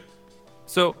 All right?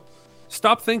 So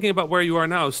stop thinking about where you are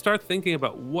now. Start thinking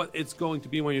about what it's going to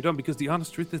be when you're done, because the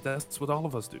honest truth is that's what all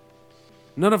of us do.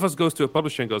 None of us goes to a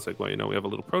publisher and goes like, well, we have a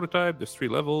little prototype. There's 3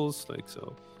 levels. Like,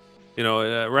 so,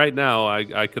 right now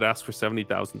I could ask for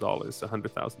 $70,000,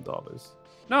 $100,000.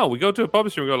 No, we go to a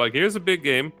publisher and go like, here's a big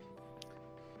game,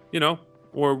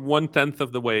 or 1/10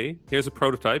 of the way. Here's a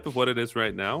prototype of what it is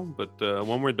right now. But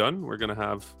when we're done, we're going to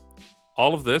have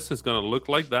all of this is going to look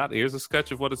like that. Here's a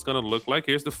sketch of what it's going to look like.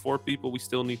 Here's the 4 people we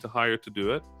still need to hire to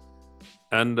do it.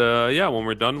 And when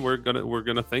we're done, we're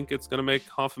gonna think it's gonna make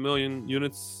 500,000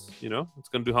 units. It's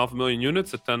gonna do 500,000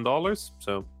 units at $10.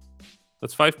 So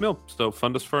that's $5 million. So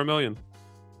fund us for $1 million.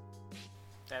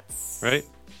 That's right.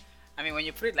 I mean, when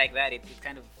you put it like that, it's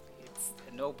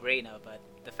a no-brainer. But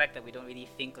the fact that we don't really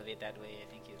think of it that way,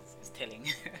 I think, is telling.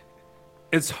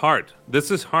 It's hard. This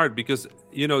is hard because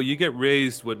you get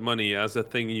raised with money as a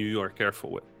thing you are careful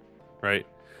with, right?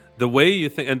 The way you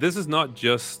think, and this is not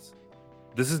just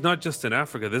in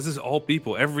Africa. This is all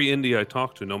people. Every indie I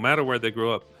talk to, no matter where they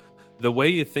grow up, the way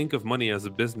you think of money as a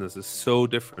business is so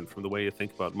different from the way you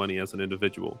think about money as an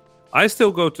individual. I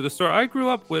still go to the store. I grew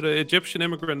up with an Egyptian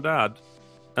immigrant dad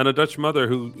and a Dutch mother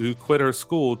who quit her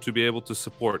school to be able to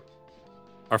support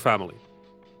our family,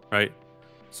 right?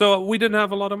 So we didn't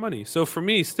have a lot of money. So for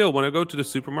me, still, when I go to the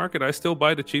supermarket, I still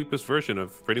buy the cheapest version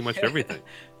of pretty much everything,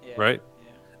 right?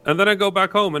 Yeah. And then I go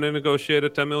back home and I negotiate a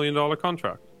 $10 million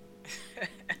contract.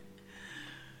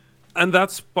 And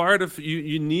that's part of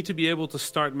you need to be able to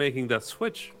start making that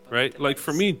switch, right? Like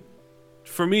for me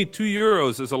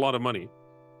 €2 is a lot of money,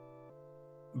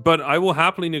 but I will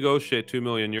happily negotiate €2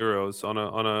 million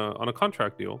on a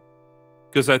contract deal,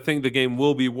 because I think the game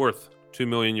will be worth €2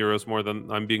 million more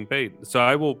than I'm being paid. So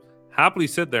I will happily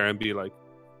sit there and be like,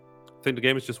 I think the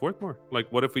game is just worth more. Like,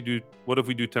 what if we do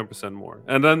 10% more?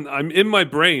 And then I'm in my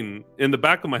brain, in the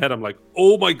back of my head, I'm like,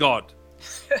 oh my God.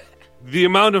 The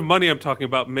amount of money I'm talking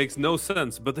about makes no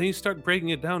sense. But then you start breaking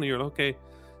it down and you're like, okay,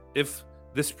 if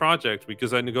this project,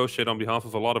 because I negotiate on behalf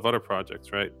of a lot of other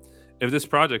projects, right? If this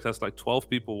project has like 12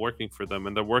 people working for them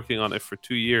and they're working on it for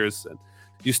 2 years, and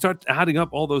you start adding up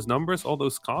all those numbers, all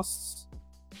those costs,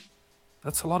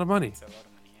 that's a lot of money. It's a lot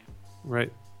of money, yeah.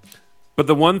 Right. But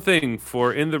the one thing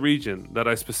for in the region that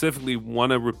I specifically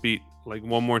want to repeat like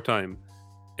one more time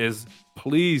is,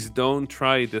 please don't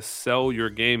try to sell your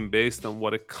game based on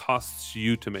what it costs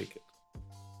you to make it.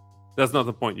 That's not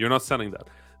the point. You're not selling that.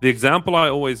 The example I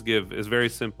always give is very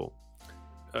simple.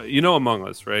 Among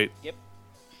Us, right? Yep.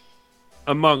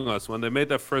 Among Us, when they made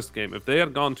that first game, if they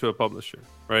had gone to a publisher,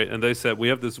 right, and they said, we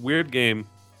have this weird game,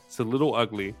 it's a little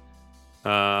ugly,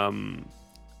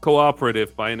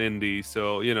 cooperative by an indie,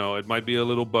 so it might be a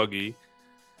little buggy,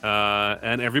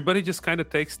 and everybody just kind of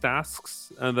takes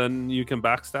tasks and then you can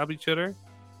backstab each other,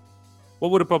 what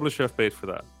would a publisher have paid for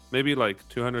that? Maybe like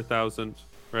 200,000,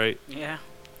 right? Yeah,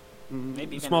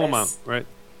 maybe even small less. amount, right?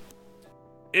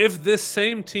 If this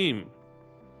same team,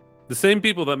 the same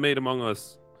people that made Among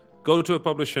Us, go to a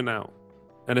publisher now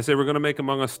and they say, we're going to make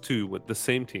Among Us 2 with the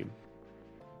same team,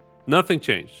 nothing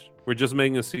changed, we're just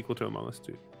making a sequel to Among Us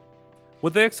 2,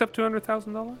 would they accept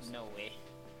 $200,000? No way.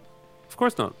 Of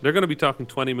course not. They're going to be talking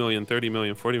 20 million, 30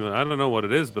 million, 40 million. I don't know what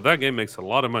it is, but that game makes a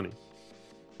lot of money,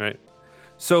 right?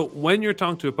 So when you're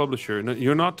talking to a publisher,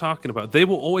 you're not talking about, they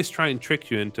will always try and trick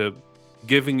you into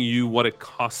giving you what it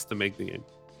costs to make the game.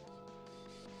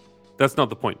 That's not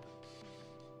the point.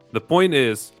 The point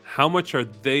is, how much are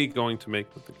they going to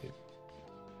make with the game,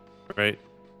 right?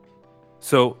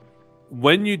 So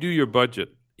when you do your budget,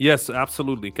 yes,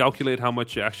 absolutely, calculate how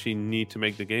much you actually need to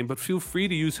make the game, but feel free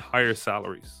to use higher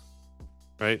salaries,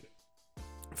 right?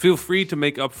 Feel free to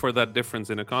make up for that difference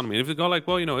in economy. And if you go like,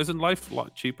 well, isn't life a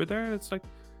lot cheaper there? It's like,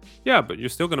 yeah, but you're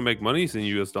still going to make money in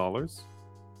US dollars.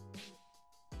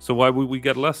 So why would we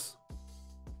get less?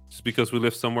 Just because we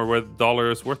live somewhere where the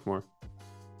dollar is worth more.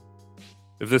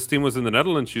 If this team was in the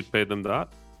Netherlands, you'd pay them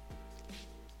that.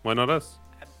 Why not us?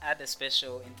 Add a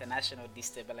special international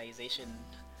destabilization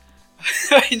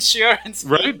insurance.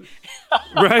 Right?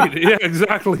 Right. Yeah,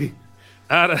 exactly.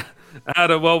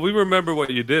 Well, we remember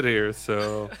what you did here,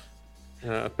 so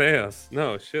pay us.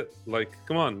 No, shit. Like,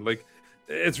 come on. Like,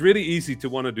 it's really easy to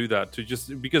want to do that,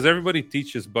 because everybody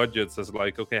teaches budgets as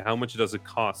like, okay, how much does it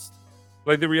cost?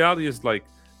 Like, the reality is, like,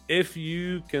 if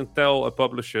you can tell a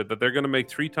publisher that they're going to make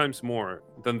 3 times more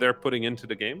than they're putting into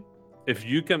the game, if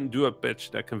you can do a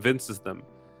pitch that convinces them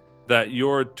that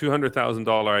your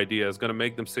 $200,000 idea is going to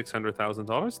make them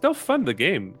 $600,000, they'll fund the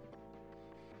game.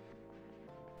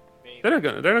 Very They're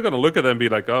not gonna look at them and be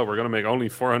like, oh, we're gonna make only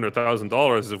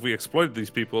 $400,000. If we exploited these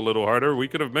people a little harder, we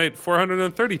could have made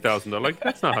 $430,000. Like,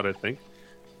 that's not how they think.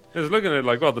 They're just looking at it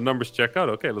like, oh, the numbers check out.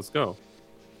 Okay, let's go.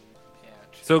 Yeah,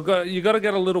 So you got to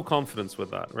get a little confidence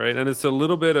with that, right? And it's a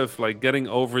little bit of like getting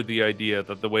over the idea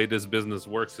that the way this business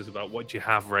works is about what you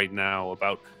have right now,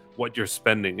 about what you're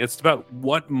spending. It's about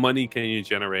what money can you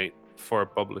generate for a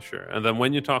publisher. And then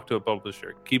when you talk to a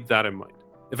publisher, keep that in mind.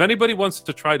 If anybody wants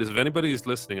to try this, if anybody is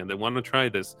listening and they want to try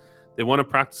this, they want to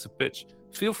practice a pitch,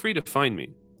 feel free to find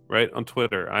me, right, on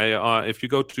Twitter. If you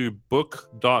go to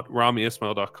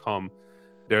book.ramiismail.com,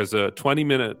 there's a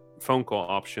 20-minute phone call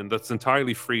option that's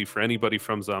entirely free for anybody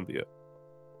from Zambia,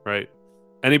 right?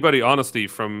 Anybody, honestly,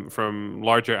 from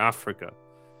larger Africa.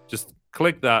 Just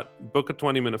click that, book a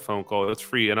 20-minute phone call. It's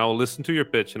free, and I'll listen to your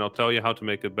pitch, and I'll tell you how to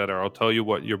make it better. I'll tell you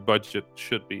what your budget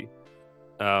should be.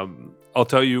 I'll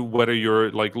tell you whether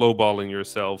you're like lowballing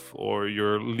yourself or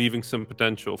you're leaving some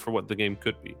potential for what the game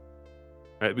could be,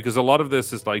 right? Because a lot of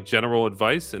this is like general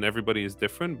advice, and everybody is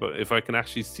different. But if I can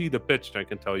actually see the pitch, I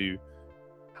can tell you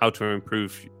how to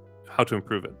improve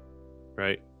it,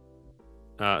 right?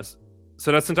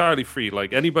 So that's entirely free.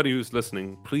 Like, anybody who's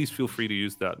listening, please feel free to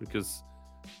use that, because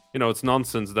it's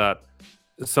nonsense that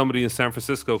somebody in San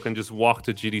Francisco can just walk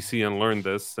to GDC and learn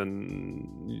this,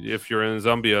 and if you're in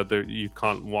Zambia, you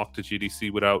can't walk to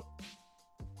GDC without,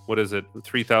 what is it,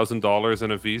 $3,000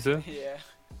 and a visa? Yeah.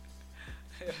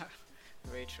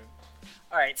 Very true.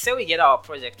 All right, so we get our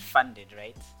project funded,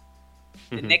 right?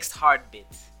 The next hard bit,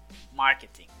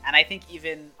 marketing. And I think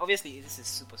obviously this is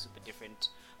super, super different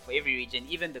for every region.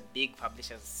 Even the big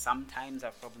publishers sometimes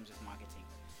have problems with marketing.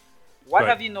 What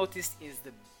have you noticed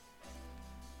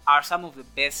are some of the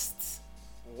best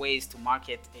ways to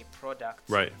market a product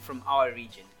from our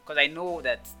region? Because I know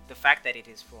that the fact that it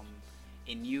is from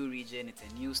a new region, it's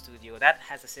a new studio, that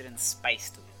has a certain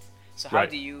spice to it. So how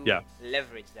do you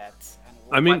leverage that?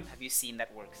 And what have you seen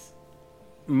that works?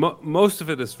 Most of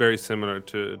it is very similar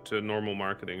to normal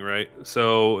marketing, right?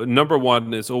 So number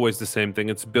one is always the same thing.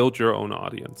 It's build your own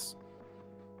audience.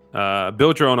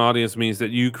 Build your own audience means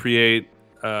that you create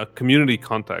a community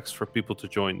context for people to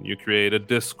join. You create a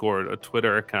Discord, a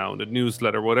Twitter account, a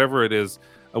newsletter, whatever it is,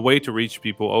 a way to reach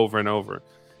people over and over.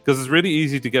 Because it's really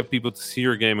easy to get people to see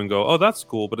your game and go, oh, that's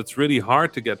cool. But it's really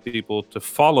hard to get people to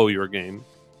follow your game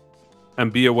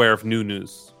and be aware of new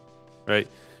news, right?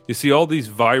 You see all these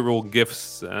viral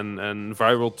GIFs and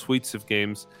viral tweets of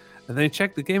games, and then you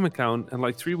check the game account, and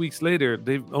like 3 weeks later,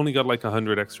 they've only got like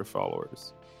 100 extra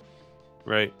followers,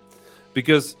 right?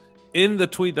 Because in the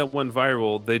tweet that went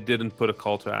viral, they didn't put a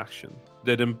call to action.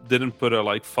 They didn't put a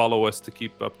like follow us to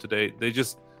keep up to date. They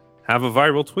just have a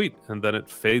viral tweet, and then it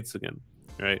fades again,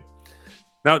 right?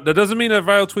 Now, that doesn't mean a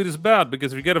viral tweet is bad,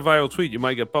 because if you get a viral tweet, you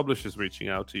might get publishers reaching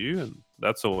out to you, and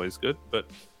that's always good. But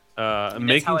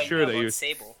making sure that you're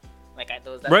Sable. Like that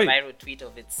viral tweet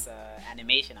of its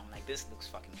animation, I'm like, this looks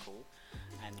fucking cool.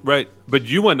 And right, but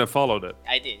you went and followed it.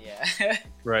 I did, yeah.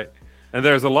 Right, and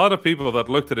there's a lot of people that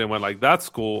looked at it and went like, that's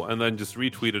cool, and then just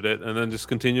retweeted it, and then just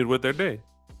continued with their day.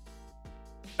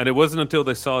 And it wasn't until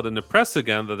they saw it in the press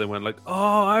again that they went like,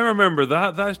 oh, I remember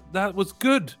that was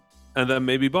good, and then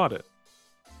maybe bought it.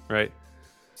 Right.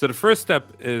 So the first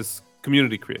step is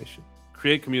community creation.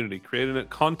 Create community. Create a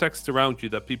context around you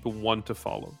that people want to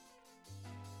follow.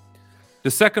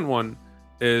 The second one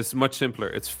is much simpler.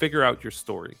 It's figure out your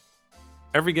story.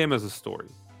 Every game has a story.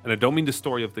 And I don't mean the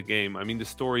story of the game. I mean the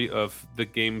story of the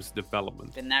game's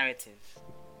development. The narrative.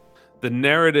 The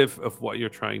narrative of what you're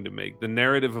trying to make. The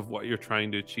narrative of what you're trying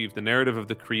to achieve. The narrative of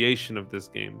the creation of this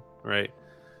game. Right?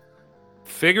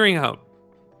 Figuring out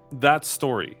that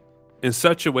story in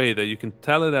such a way that you can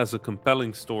tell it as a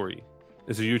compelling story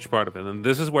is a huge part of it. And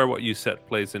this is where what you said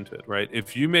plays into it, right?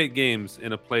 If you make games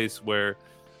in a place where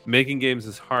making games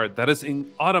is hard, that is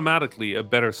automatically a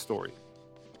better story.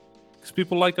 Because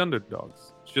people like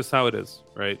underdogs. It's just how it is,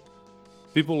 right?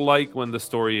 People like when the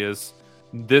story is,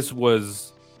 this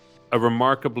was a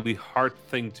remarkably hard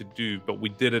thing to do, but we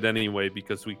did it anyway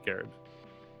because we cared,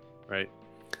 right?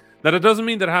 Now, that doesn't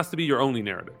mean that it has to be your only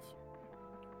narrative,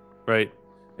 right?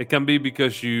 It can be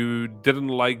because you didn't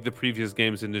like the previous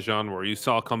games in the genre, or you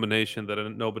saw a combination that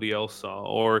nobody else saw,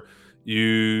 or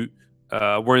you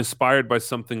were inspired by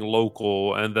something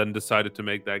local and then decided to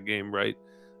make that game, right?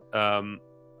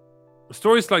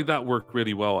 Stories like that work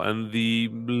really well, and the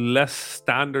less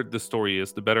standard the story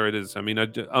is, the better it is. I mean,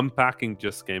 Unpacking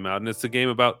just came out, and it's a game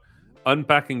about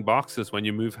unpacking boxes when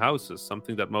you move houses,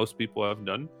 something that most people have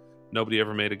done. Nobody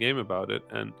ever made a game about it,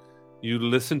 and you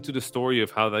listen to the story of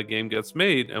how that game gets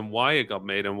made and why it got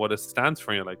made and what it stands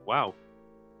for, and you're like, wow,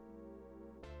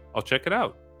 I'll check it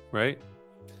out, right?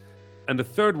 And the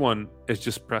third one is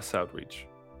just press outreach.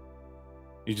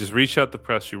 You just reach out to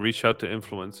press, you reach out to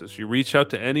influencers, you reach out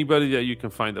to anybody that you can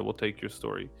find that will take your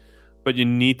story. But you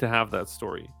need to have that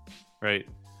story, right?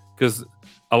 Because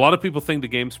a lot of people think the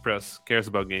games press cares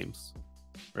about games,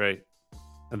 right?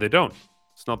 And they don't.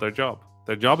 It's not their job.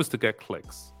 Their job is to get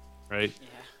clicks, right? Yeah.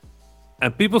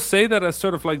 And people say that as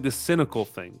sort of like this cynical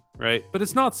thing, right? But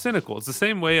it's not cynical. It's the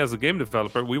same way as a game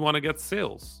developer, we want to get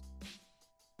sales.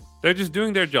 They're just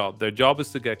doing their job. Their job is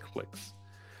to get clicks.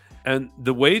 And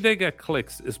the way they get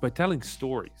clicks is by telling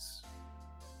stories.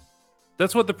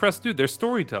 That's what the press do. They're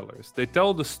storytellers. They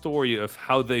tell the story of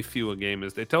how they feel a game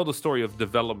is. They tell the story of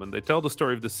development. They tell the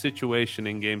story of the situation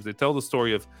in games. They tell the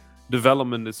story of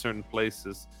development in certain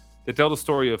places. They tell the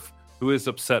story of who is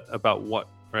upset about what,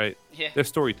 right? Yeah. They're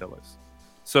storytellers.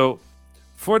 So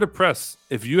for the press,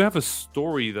 if you have a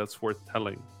story that's worth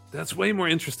telling, that's way more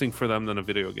interesting for them than a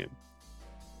video game.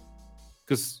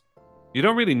 Because you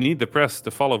don't really need the press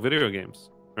to follow video games,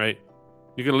 right?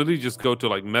 You can literally just go to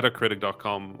like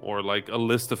Metacritic.com or like a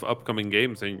list of upcoming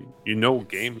games and you know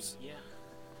games. Yeah.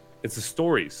 It's the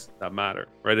stories that matter,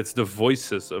 right? It's the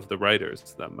voices of the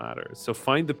writers that matter. So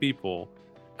find the people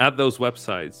at those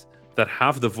websites that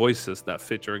have the voices that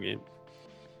fit your game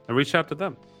and reach out to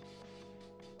them.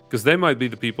 Because they might be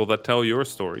the people that tell your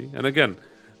story. And again,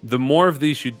 the more of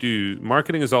these you do,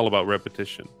 marketing is all about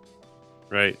repetition,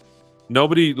 right?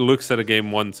 Nobody looks at a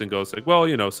game once and goes like, well,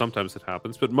 you know, sometimes it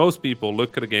happens. But most people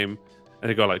look at a game and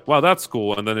they go like, wow, that's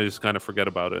cool. And then they just kind of forget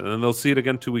about it. And then they'll see it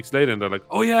again 2 weeks later and they're like,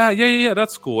 oh, yeah,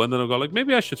 that's cool. And then they'll go like,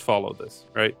 maybe I should follow this,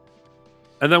 right?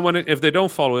 And then if they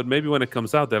don't follow it, maybe when it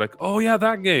comes out, they're like, oh, yeah,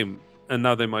 that game. And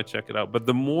now they might check it out. But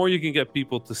the more you can get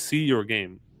people to see your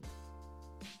game,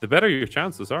 the better your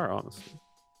chances are, honestly.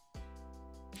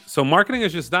 So marketing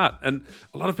is just that. And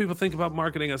a lot of people think about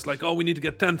marketing as like, oh, we need to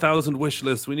get 10,000 wish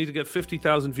lists. We need to get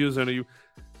 50,000 views on you.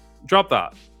 Drop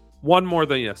that. One more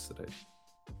than yesterday.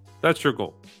 That's your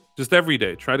goal. Just every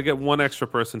day. Try to get one extra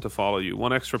person to follow you.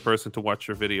 One extra person to watch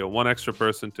your video. One extra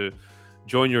person to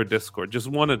join your Discord. Just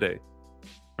one a day.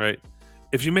 Right?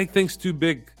 If you make things too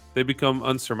big, they become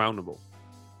unsurmountable.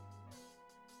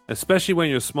 Especially when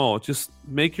you're small. Just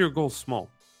make your goal small.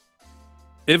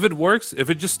 If it works, if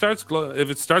it just starts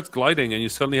gliding and you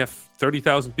suddenly have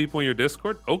 30,000 people in your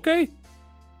Discord, okay,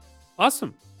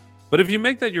 awesome. But if you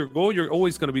make that your goal, you're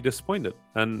always going to be disappointed.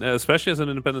 And especially as an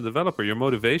independent developer, your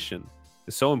motivation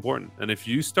is so important. And if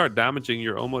you start damaging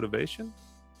your own motivation,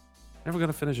 you're never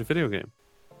going to finish a video game.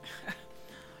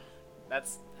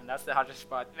 That's the hardest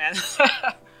part, man.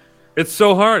 It's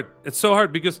so hard. It's so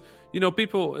hard because, you know,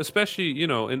 people, especially, you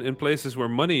know, in places where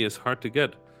money is hard to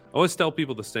get, I always tell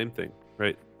people the same thing,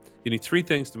 right? You need three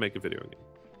things to make a video game.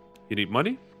 You need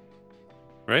money,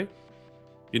 right?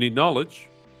 You need knowledge,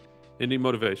 you need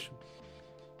motivation.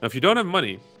 Now, if you don't have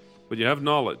money, but you have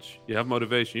knowledge, you have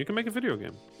motivation, you can make a video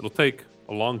game. It'll take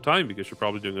a long time because you're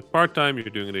probably doing it part-time, you're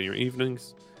doing it in your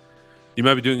evenings. You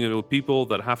might be doing it with people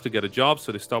that have to get a job,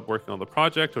 so they stop working on the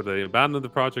project, or they abandon the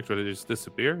project, or they just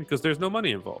disappear because there's no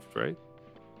money involved, right?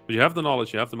 But you have the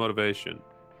knowledge, you have the motivation,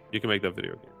 you can make that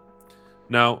video game.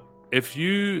 Now, if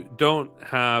you don't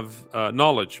have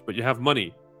knowledge, but you have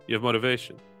money, you have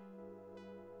motivation,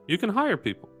 you can hire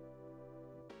people,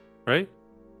 right?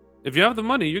 If you have the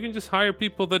money, you can just hire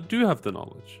people that do have the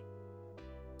knowledge.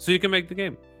 So you can make the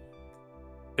game.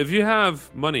 If you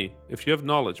have money, if you have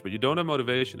knowledge, but you don't have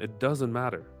motivation, it doesn't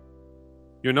matter.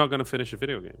 You're not going to finish a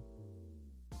video game.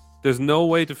 There's no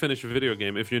way to finish a video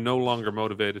game if you're no longer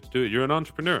motivated to do it. You're an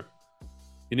entrepreneur.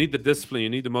 You need the discipline, you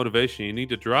need the motivation, you need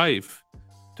the drive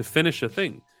to finish a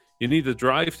thing. You need the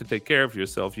drive to take care of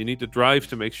yourself. You need the drive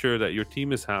to make sure that your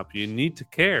team is happy. You need to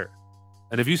care.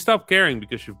 And if you stop caring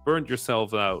because you've burnt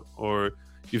yourself out or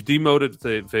you've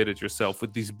demotivated yourself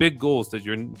with these big goals that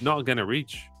you're not going to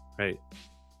reach, right?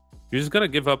 You're just going to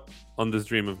give up on this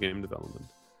dream of game development.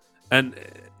 And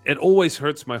it always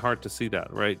hurts my heart to see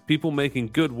that, right? People making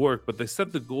good work, but they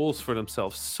set the goals for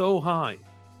themselves so high,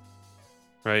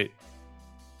 right?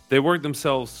 They work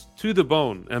themselves to the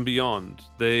bone and beyond.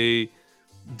 They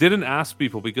didn't ask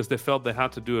people because they felt they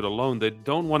had to do it alone. They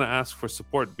don't want to ask for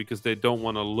support because they don't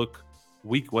want to look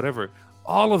weak, whatever.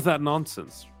 All of that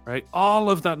nonsense, right? All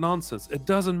of that nonsense. It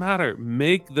doesn't matter.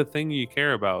 Make the thing you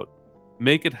care about.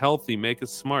 Make it healthy. Make it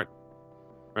smart,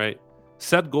 right?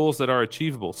 Set goals that are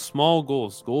achievable. Small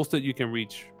goals. Goals that you can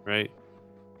reach, right?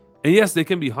 And yes, they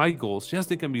can be high goals. Yes,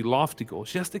 they can be lofty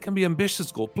goals. Yes, they can be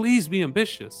ambitious goals. Please be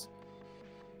ambitious.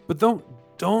 But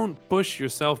don't push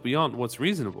yourself beyond what's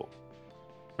reasonable,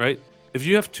 right? If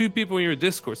you have 2 people in your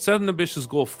Discord, set an ambitious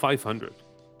goal of 500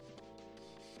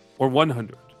 or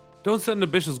 100. Don't set an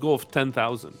ambitious goal of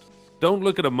 10,000. Don't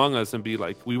look at Among Us and be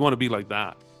like, we want to be like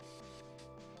that.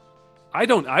 I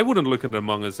wouldn't look at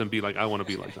Among Us and be like, I want to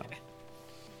be like that.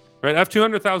 Right? I have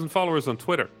 200,000 followers on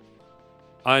Twitter.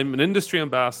 I'm an industry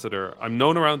ambassador. I'm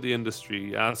known around the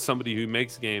industry as somebody who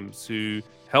makes games, who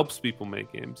helps people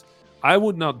make games. I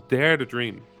would not dare to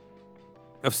dream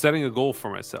of setting a goal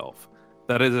for myself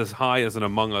that is as high as an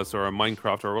Among Us or a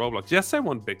Minecraft or a Roblox. Yes, I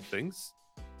want big things.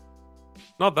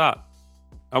 Not that.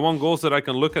 I want goals that I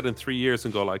can look at in 3 years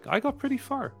and go like, I got pretty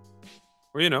far.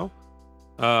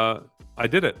 Or, I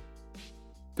did it.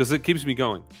 Because it keeps me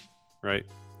going, right?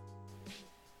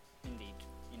 Indeed.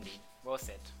 Well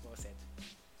said.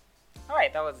 All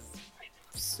right, that was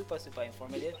super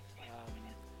informative.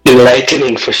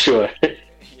 Enlightening for sure.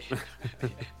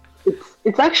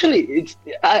 It's actually,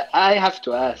 I have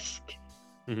to ask.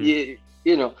 Mm-hmm.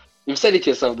 You've said it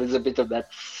yourself. There's a bit of that.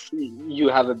 You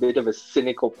have a bit of a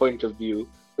cynical point of view,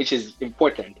 which is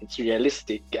important. It's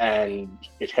realistic, and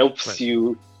it helps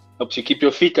you keep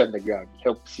your feet on the ground. It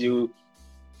helps you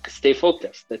stay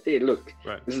focused. That hey, look,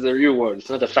 this is the real world. It's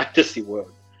not a fantasy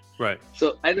world. Right.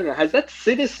 So I don't know. Has that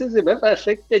cynicism ever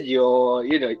affected your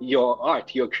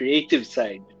art, your creative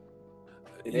side?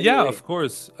 Yeah, of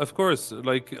course.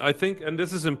 Like, I think, and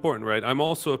this is important, right? I'm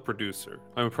also a producer.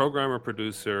 I'm a programmer,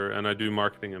 producer, and I do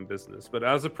marketing and business. But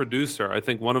as a producer, I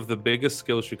think one of the biggest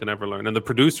skills you can ever learn, and the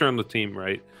producer on the team,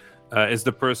 right, is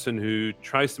the person who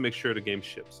tries to make sure the game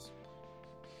ships.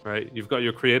 Right? You've got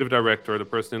your creative director, the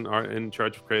person in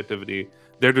charge of creativity.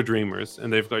 They're the dreamers,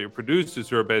 and they've got your producers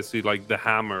who are basically like the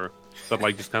hammer that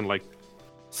like just kind of like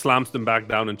slams them back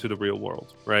down into the real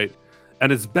world, right?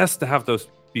 And it's best to have those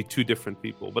be two different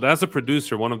people. But as a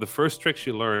producer, one of the first tricks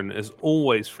you learn is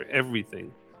always, for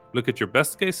everything, look at your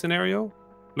best case scenario,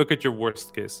 look at your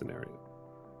worst case scenario,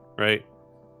 right?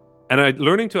 And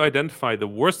learning to identify the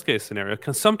worst case scenario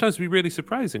can sometimes be really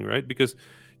surprising, right? Because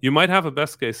you might have a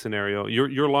best case scenario.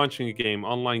 You're launching a game,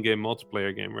 online game,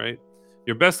 multiplayer game, right?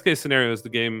 Your best case scenario is the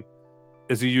game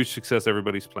is a huge success.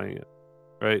 Everybody's playing it,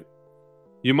 right?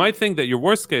 You might think that your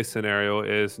worst case scenario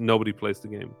is nobody plays the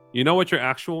game. You know what your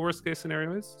actual worst case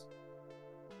scenario is?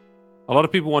 A lot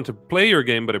of people want to play your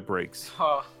game, but it breaks.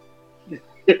 Oh.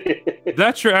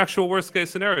 That's your actual worst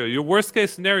case scenario. Your worst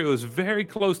case scenario is very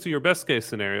close to your best case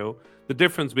scenario. The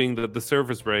difference being that the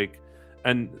servers break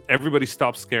and everybody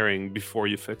stops caring before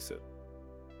you fix it.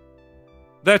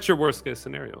 That's your worst case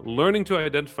scenario. Learning to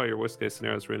identify your worst case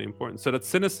scenario is really important. So that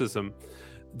cynicism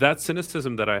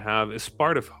that I have is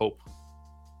part of hope,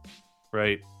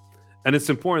 right? And it's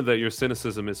important that your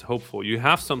cynicism is hopeful. You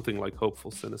have something like hopeful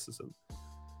cynicism.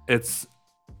 It's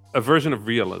a version of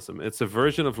realism. It's a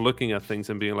version of looking at things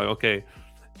and being like, okay,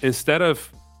 instead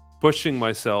of pushing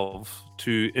myself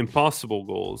to impossible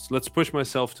goals, let's push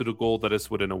myself to the goal that is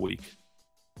within a week.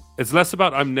 It's less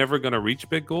about I'm never going to reach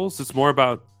big goals. It's more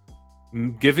about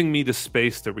giving me the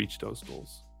space to reach those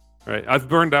goals, right? I've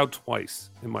burned out twice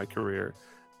in my career,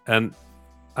 and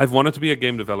I've wanted to be a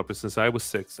game developer since I was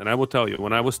 6. And I will tell you,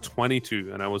 when I was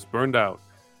 22 and I was burned out,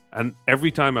 and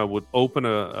every time I would open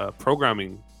a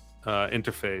programming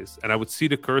interface and I would see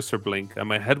the cursor blink and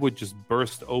my head would just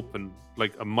burst open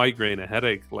like a migraine, a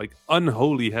headache, like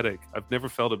unholy headache. I've never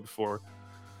felt it before.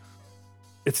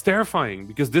 It's terrifying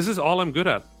because this is all I'm good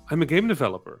at. I'm a game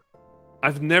developer.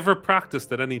 I've never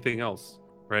practiced at anything else,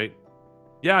 right?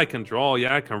 Yeah, I can draw.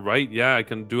 Yeah, I can write. Yeah, I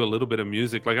can do a little bit of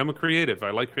music. Like, I'm a creative.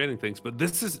 I like creating things. But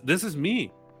this is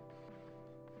me.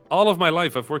 All of my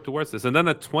life, I've worked towards this. And then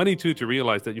at 22 to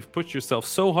realize that you've pushed yourself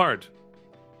so hard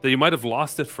that you might have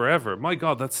lost it forever. My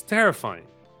God, that's terrifying.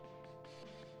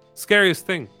 Scariest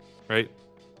thing, right?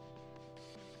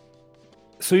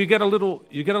 So you get a little,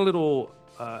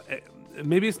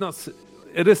 maybe it's not,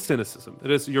 it is cynicism.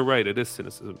 It is, you're right, it is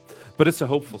cynicism. But it's a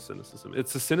hopeful cynicism.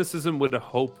 It's a cynicism with a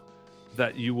hope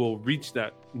that you will reach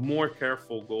that more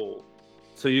careful goal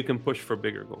so you can push for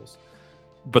bigger goals.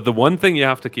 But the one thing you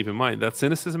have to keep in mind, that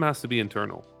cynicism has to be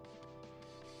internal.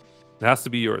 It has to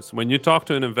be yours. When you talk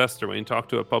to an investor, when you talk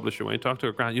to a publisher, when you talk to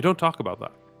a client, you don't talk about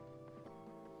that.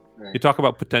 Right. You talk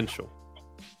about potential,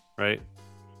 right?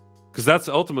 Because that's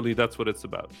what it's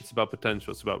about. It's about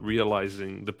potential. It's about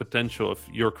realizing the potential of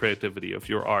your creativity, of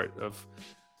your art, of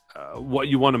what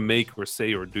you want to make or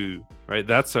say or do, right?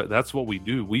 That's what we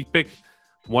do. We pick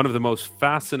one of the most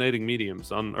fascinating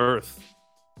mediums on Earth,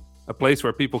 a place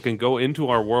where people can go into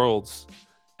our worlds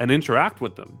and interact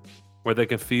with them, where they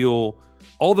can feel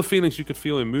all the feelings you could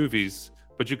feel in movies,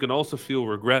 but you can also feel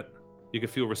regret, you can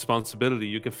feel responsibility,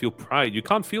 you can feel pride. You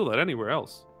can't feel that anywhere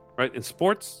else, right? In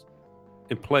sports,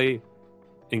 in play,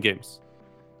 in games.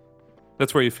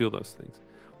 That's where you feel those things.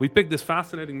 We picked this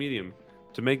fascinating medium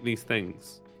to make these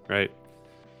things, right?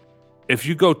 If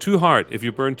you go too hard, if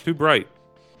you burn too bright,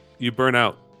 you burn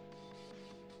out.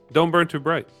 Don't burn too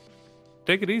bright.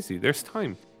 Take it easy. There's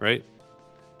time, right?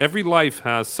 Every life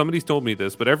has, somebody's told me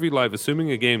this, but every life,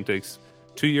 assuming a game takes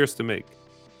 2 years to make,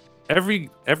 every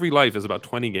life is about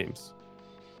 20 games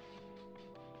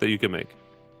that you can make.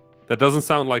 That doesn't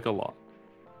sound like a lot.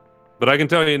 But I can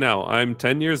tell you now, I'm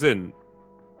 10 years in.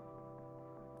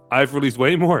 I've released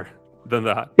way more than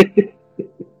that.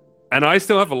 And I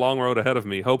still have a long road ahead of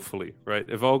me, hopefully, right?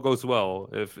 If all goes well,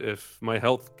 if my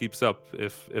health keeps up,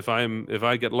 if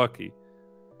I get lucky,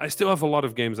 I still have a lot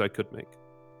of games I could make,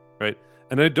 right?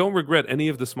 And I don't regret any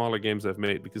of the smaller games I've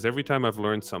made, because every time I've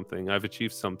learned something, I've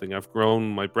achieved something, I've grown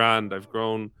my brand, I've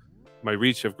grown my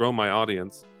reach, I've grown my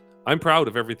audience. I'm proud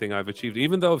of everything I've achieved,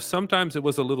 even though sometimes it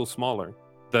was a little smaller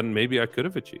than maybe I could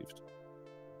have achieved.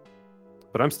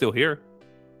 But I'm still here,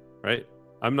 right?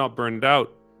 I'm not burned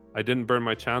out. I didn't burn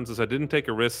my chances. I didn't take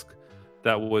a risk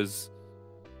that was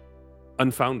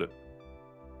unfounded.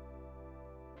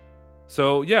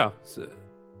 So yeah,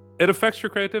 it affects your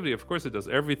creativity. Of course it does.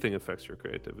 Everything affects your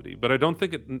creativity. But I don't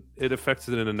think it affects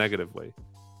it in a negative way.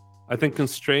 I think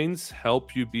constraints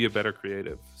help you be a better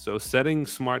creative. So setting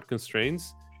smart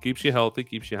constraints keeps you healthy,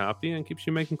 keeps you happy, and keeps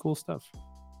you making cool stuff.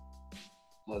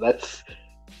 Well,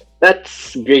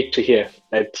 that's great to hear.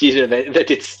 That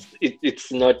that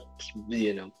it's not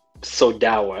so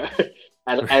dour.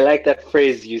 I like that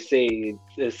phrase you say,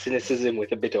 cynicism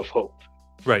with a bit of hope.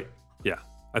 Right. Yeah.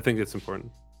 I think it's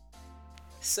important.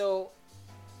 So,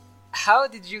 how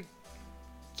did you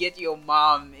get your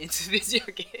mom into video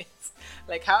games?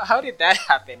 Like, how did that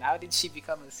happen? How did she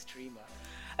become a streamer?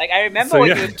 Like, I remember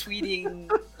when you were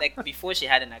tweeting, like, before she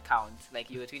had an account, like,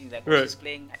 you were tweeting, like, when she was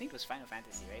playing, I think it was Final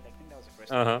Fantasy, right? I think that was the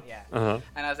first one. Yeah.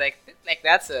 And I was like,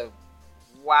 that's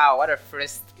wow, what a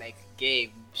first, like,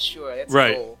 game. Sure, let's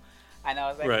go. And I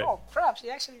was like, oh, crap,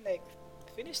 she actually, like,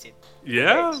 finished it.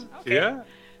 Yeah, okay. Yeah.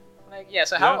 Like,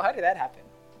 so how did that happen?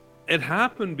 It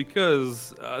happened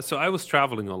because, so I was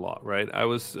traveling a lot, right? I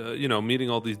was, meeting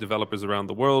all these developers around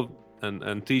the world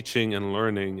and teaching and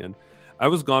learning. And I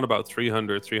was gone about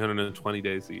 320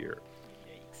 days a year.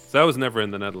 So I was never in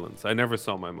the Netherlands. I never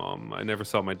saw my mom. I never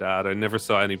saw my dad. I never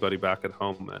saw anybody back at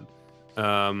home.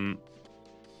 And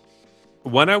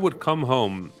when I would come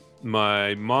home,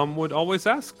 my mom would always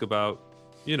ask about,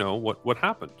 what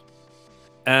happened.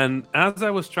 And as I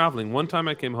was traveling, one time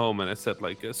I came home and I said,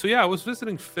 like, so yeah, I was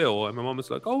visiting Phil. And my mom was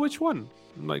like, oh, which one?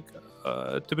 I'm like,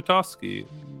 Tibetowski.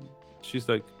 She's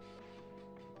like,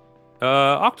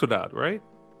 Octodad, right?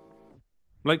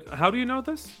 I'm like, how do you know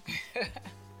this?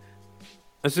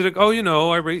 And she's like, oh,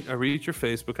 I read your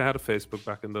Facebook. I had a Facebook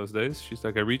back in those days. She's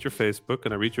like, I read your Facebook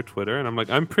and I read your Twitter. And I'm like,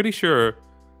 I'm pretty sure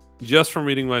just from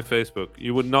reading my Facebook,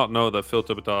 you would not know that Phil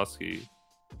Tibetowski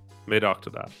made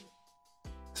Octodad.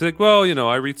 She's like, well,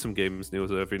 I read some games news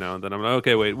every now and then. I'm like,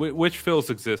 okay, wait, which Phils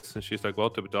exist? And she's like, well,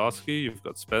 Tibetowski, you've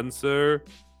got Spencer,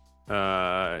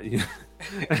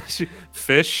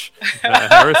 Fish,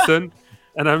 Harrison.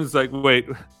 And I'm just like, wait,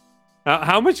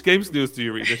 how much games news do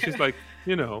you read? And she's like,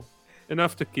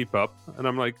 enough to keep up. And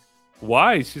I'm like,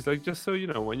 why? She's like, just so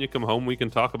when you come home, we can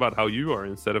talk about how you are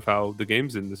instead of how the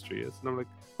games industry is. And I'm like,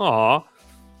 aw.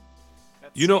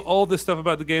 You know all this stuff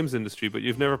about the games industry, but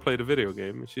you've never played a video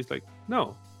game. And she's like,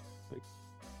 no. Like,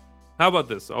 how about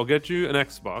this? I'll get you an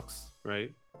Xbox,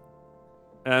 right?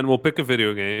 And we'll pick a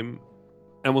video game,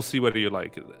 and we'll see whether you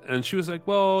like it. And she was like,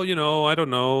 well, I don't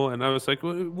know. And I was like,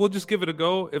 well, we'll just give it a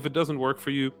go. If it doesn't work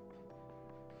for you,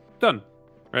 done,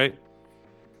 right?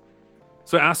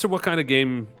 So I asked her what kind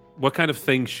of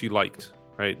thing she liked,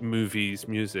 right? Movies,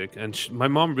 music. And my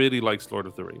mom really likes Lord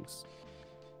of the Rings.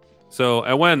 So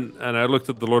I went and I looked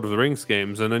at the Lord of the Rings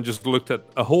games and then just looked at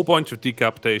a whole bunch of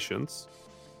decapitations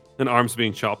and arms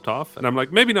being chopped off. And I'm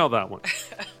like, maybe not that one.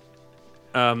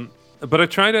 But I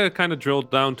try to kind of drill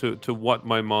down to what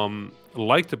my mom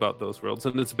liked about those worlds.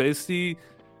 And it's basically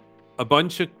a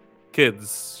bunch of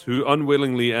kids who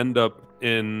unwillingly end up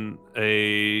in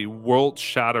a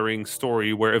world-shattering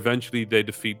story where eventually they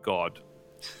defeat God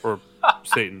or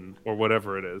Satan or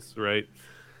whatever it is, right?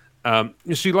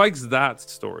 She likes that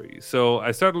story. So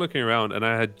I started looking around and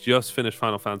I had just finished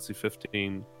Final Fantasy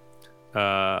 15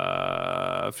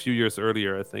 a few years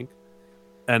earlier, I think.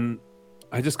 And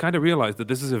I just kind of realized that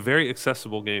this is a very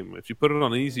accessible game. If you put it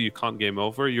on easy, you can't game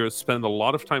over. You spend a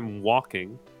lot of time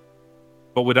walking,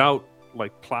 but without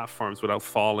like platforms, without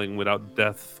falling, without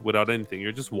death, without anything.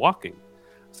 You're just walking.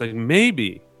 It's like,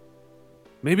 maybe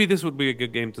this would be a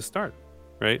good game to start,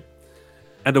 right?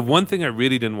 And the one thing I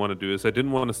really didn't want to do is I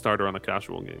didn't want to start her on a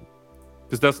casual game,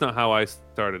 because that's not how I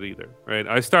started either, right?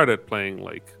 I started playing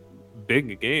like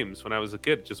big games when I was a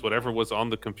kid, just whatever was on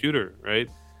the computer, right?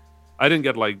 I didn't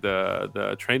get like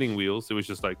the training wheels. It was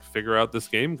just like, figure out this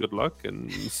game, good luck.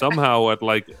 And somehow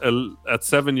at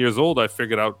 7 years old, I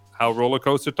figured out how Roller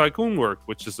Coaster Tycoon worked,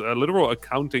 which is a literal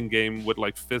accounting game with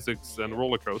like physics and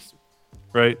roller coaster,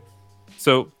 right?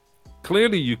 So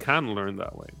clearly you can learn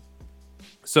that way.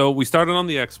 So we started on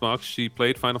the Xbox. She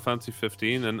played Final Fantasy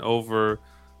 15, and over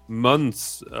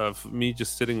months of me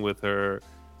just sitting with her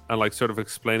and like sort of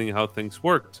explaining how things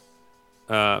worked,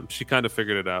 she kind of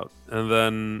figured it out. And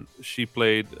then she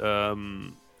played.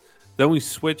 Then we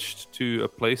switched to a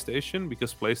PlayStation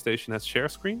because PlayStation has share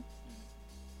screen,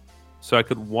 so I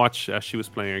could watch as she was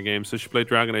playing her game. So she played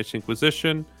Dragon Age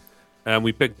Inquisition, and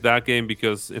we picked that game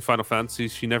because in Final Fantasy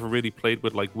she never really played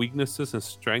with like weaknesses and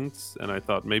strengths, and I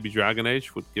thought maybe Dragon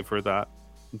Age would give her that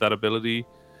ability.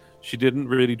 She didn't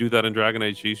really do that in Dragon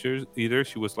Age either.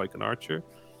 She was like an archer.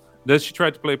 Then she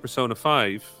tried to play Persona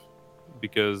 5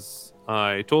 because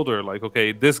I told her, like,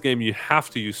 okay, this game you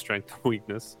have to use strength and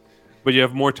weakness, but you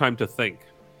have more time to think.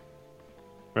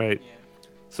 Right? Yeah.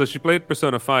 So she played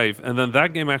Persona 5, and then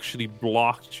that game actually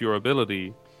blocked your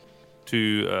ability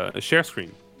to share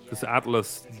screen because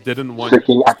Atlas didn't want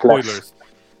spoilers.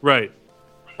 Right.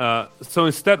 So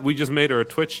instead, we just made her a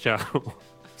Twitch channel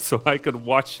so I could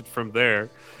watch it from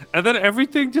there. And then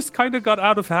everything just kind of got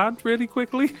out of hand really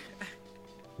quickly.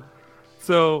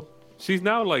 So she's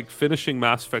now like finishing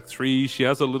Mass Effect 3. She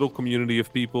has a little community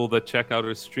of people that check out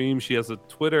her stream. She has a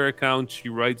Twitter account. She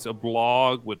writes a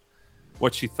blog with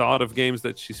what she thought of games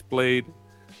that she's played.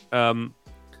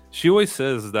 She always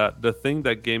says that the thing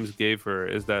that games gave her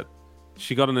is that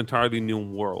she got an entirely new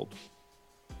world,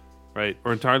 right?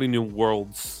 Or entirely new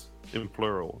worlds in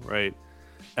plural, right?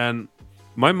 And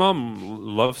my mom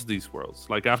loves these worlds.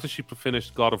 Like after she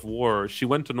finished God of War, she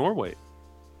went to Norway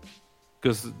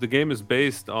because the game is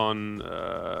based on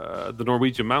the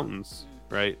Norwegian mountains,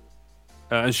 right?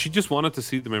 And she just wanted to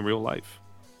see them in real life,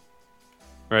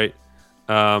 right?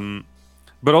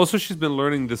 But also she's been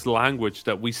learning this language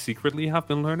that we secretly have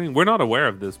been learning. We're not aware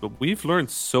of this, but we've learned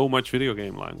so much video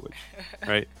game language,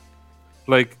 right?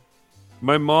 Like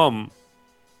my mom,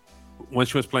 when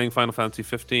she was playing Final Fantasy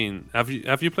 15, have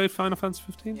you played Final Fantasy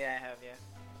 15? Yeah, I have, yeah.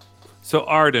 So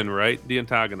Arden, right, the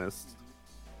antagonist,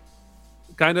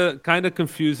 kind of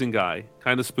confusing guy,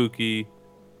 kind of spooky,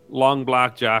 long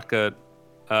black jacket,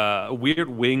 a weird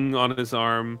wing on his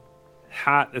arm,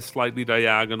 hat is slightly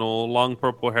diagonal, long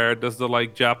purple hair, does the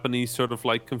like Japanese sort of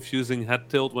like confusing head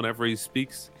tilt whenever he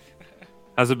speaks,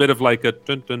 has a bit of like a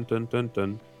dun dun dun dun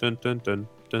dun dun dun dun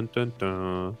dun dun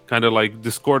dun, kind of like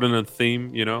discordant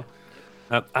theme, you know.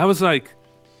 I was like,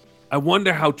 I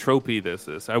wonder how tropey this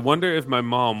is. I wonder if my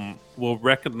mom will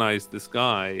recognize this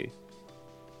guy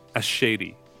as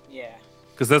shady. Yeah.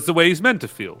 Because that's the way he's meant to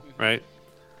feel, right?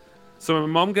 So my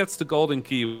mom gets to Golden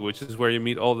Key, which is where you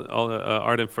meet all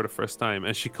Arden for the first time,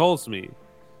 and she calls me.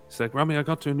 She's like, Rami, I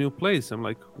got to a new place. I'm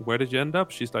like, where did you end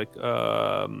up? She's like,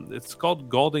 it's called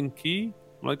Golden Key.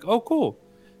 I'm like, oh, cool.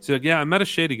 She's like, yeah, I met a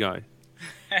shady guy.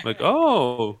 I'm like,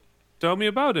 oh, tell me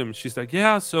about him. She's like,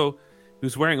 yeah, so he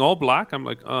was wearing all black. I'm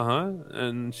like, uh-huh.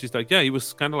 And she's like, yeah, he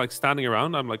was kind of like standing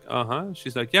around. I'm like, uh-huh.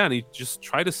 She's like, yeah, and he just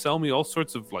tried to sell me all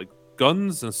sorts of like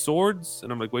guns and swords.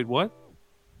 And I'm like, wait, what?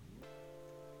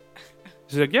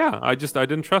 She's like, yeah, I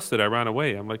didn't trust it. I ran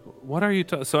away. I'm like, what are you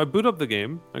so I boot up the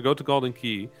game. I go to Golden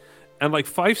Key. And like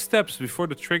 5 steps before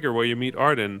the trigger where you meet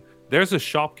Arden, there's a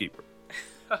shopkeeper.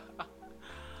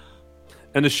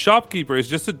 And the shopkeeper is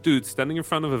just a dude standing in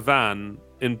front of a van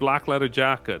in black leather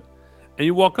jacket. And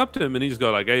you walk up to him and he just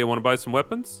go like, hey, you want to buy some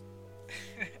weapons?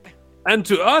 And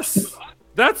to us,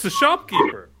 that's the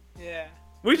shopkeeper. Yeah.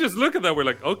 We just look at that. We're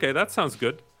like, okay, that sounds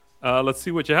good. Let's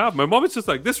see what you have. My mom is just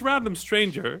like, this random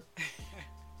stranger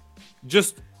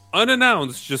just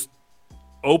unannounced just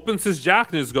opens his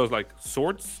jacket and just goes like,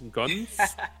 swords, guns,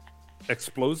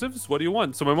 explosives, what do you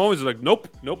want? So my mom is like, nope,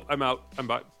 I'm out, I'm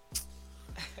back.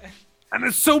 And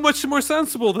it's so much more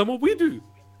sensible than what we do.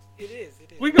 It is.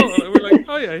 We're like,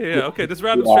 oh yeah, okay, this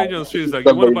random stranger on the street is like,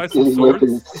 you want to buy some swords?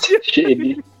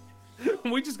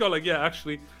 We just go like, yeah,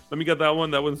 actually, let me get that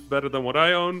one. That one's better than what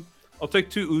I own. I'll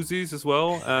take 2 Uzis as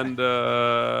well, and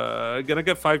gonna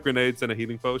get 5 grenades and a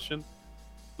healing potion.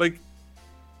 Like,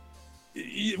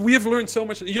 we have learned so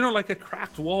much. You know, like a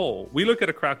cracked wall. We look at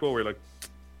a cracked wall, we're like,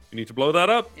 you need to blow that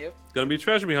up. Yep. There's gonna be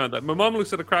treasure behind that. My mom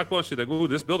looks at a cracked wall, and she's like, ooh,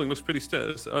 this building looks pretty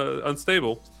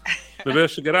unstable. Maybe I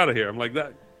should get out of here. I'm like,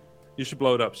 that. You should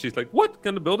blow it up. She's like, what?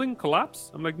 Can the building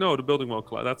collapse? I'm like, no, the building won't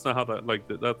collapse. That's not how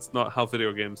that's not how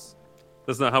video games.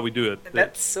 That's not how we do it.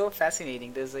 That's so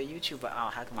fascinating. There's a YouTuber.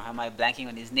 How am I blanking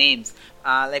on his names?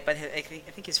 But I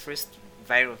think his first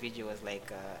viral video was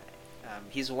like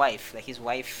his wife. Like his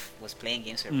wife was playing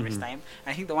games for the first time.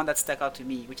 And I think the one that stuck out to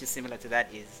me, which is similar to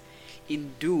that, is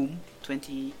in Doom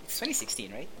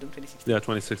 2016, right? Doom 2016. Yeah,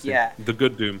 2016. Yeah, the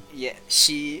good Doom. Yeah,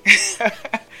 she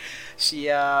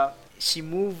she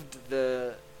moved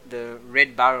the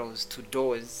red barrels to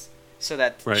doors so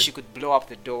that she could blow up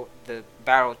the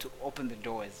barrel to open the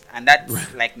doors, and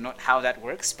that's like not how that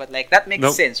works, but like that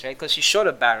makes sense, right? Because she shot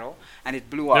a barrel and it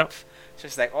blew up. So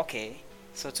it's like, okay,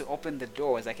 so to open the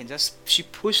doors, she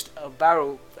pushed a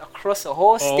barrel across the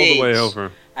whole stage all the way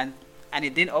over, and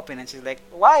it didn't open, and she's like,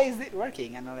 why is it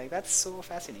working? And I'm like, that's so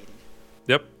fascinating.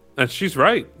 Yep, and she's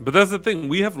right. But that's the thing,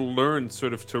 we have learned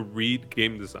sort of to read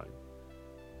game design.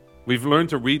 We've learned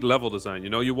to read level design.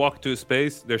 You know, you walk to a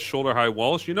space, there's shoulder-high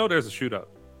walls, you know there's a shootout.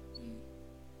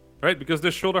 Right? Because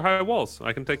there's shoulder-high walls.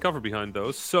 I can take cover behind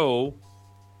those. So,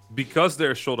 because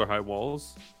there's shoulder-high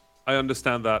walls, I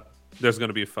understand that there's going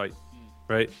to be a fight.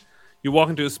 Right? You walk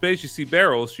into a space, you see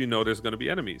barrels, you know there's going to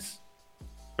be enemies.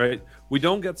 Right? We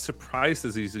don't get surprised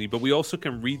as easily, but we also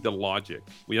can read the logic.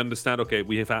 We understand, okay,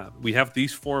 we have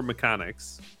these 4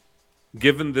 mechanics.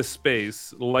 Given this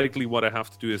space, likely what I have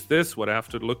to do is this, what I have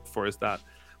to look for is that.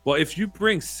 Well, if you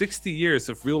bring 60 years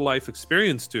of real life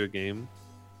experience to a game,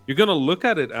 you're going to look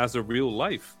at it as a real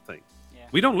life thing. Yeah.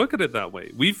 We don't look at it that way.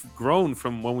 We've grown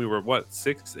from when we were,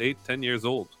 6, 8, 10 years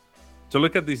old, to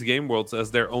look at these game worlds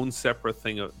as their own separate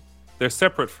thing. They're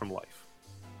separate from life,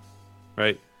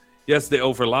 right? Yes, they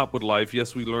overlap with life.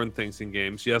 Yes, we learn things in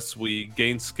games. Yes, we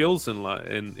gain skills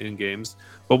in games.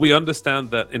 But we understand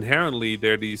that inherently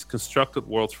they're these constructed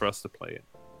worlds for us to play in.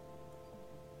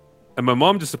 And my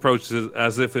mom just approaches it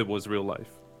as if it was real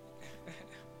life.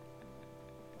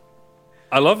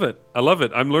 I love it.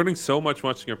 I'm learning so much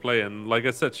watching her play. And like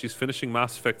I said, she's finishing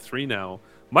Mass Effect 3 now.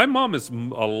 My mom is a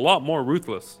lot more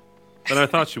ruthless than I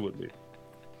thought she would be.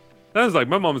 That was like,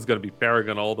 my mom is going to be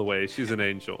Paragon all the way. She's an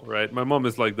angel, right? My mom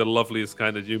is like the loveliest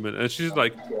kind of human. And she's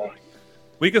like,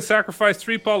 we can sacrifice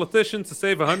 3 politicians to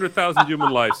save 100,000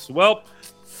 human lives. Well,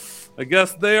 I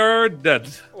guess they are dead.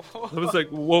 I was like,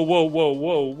 whoa.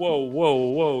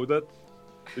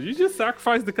 Did you just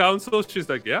sacrifice the council? She's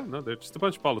like, yeah, no, they're just a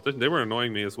bunch of politicians. They were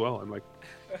annoying me as well. I'm like,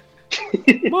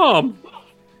 Mom.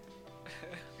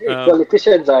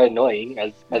 Politicians are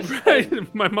annoying.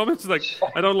 Right. My mom is like,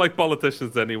 I don't like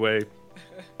politicians anyway.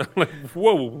 I'm like,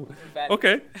 whoa.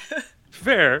 Okay.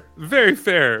 Fair. Very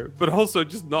fair. But also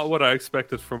just not what I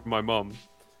expected from my mom.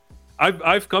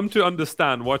 I've come to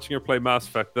understand watching her play Mass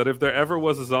Effect that if there ever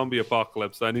was a zombie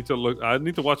apocalypse, I need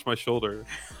to watch my shoulder.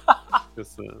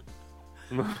 If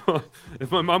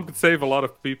my mom could save a lot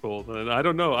of people, then I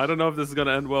don't know if this is going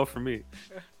to end well for me.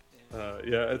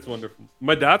 Yeah, it's wonderful.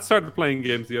 My dad started playing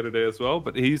games the other day as well,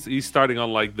 but he's starting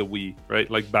on like the Wii, right?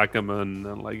 Like backgammon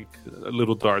and like a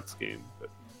little darts game. But,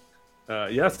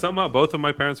 yeah, somehow both of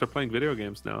my parents are playing video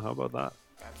games now. How about that?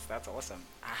 That's awesome.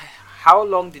 How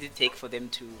long did it take for them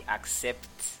to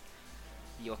accept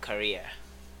your career?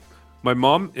 My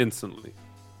mom instantly.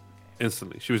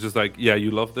 She was just like, yeah,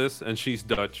 you love this, and she's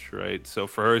Dutch, right? So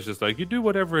for her, it's just like, you do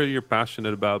whatever you're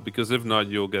passionate about, because if not,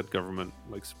 you'll get government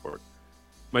like support.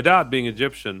 My dad, being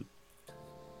Egyptian,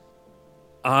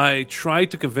 I tried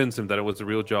to convince him that it was a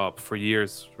real job for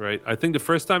years, right? I think the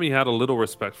first time he had a little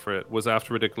respect for it was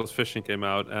after Ridiculous Fishing came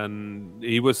out, and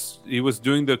he was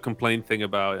doing the complaint thing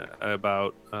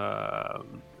about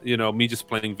me just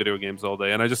playing video games all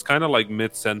day, and I just kind of like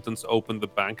mid-sentence opened the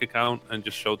bank account and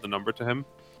just showed the number to him,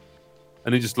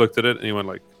 and he just looked at it and he went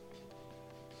like,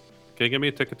 "Can you get me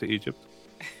a ticket to Egypt?"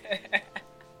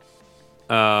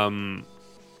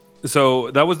 So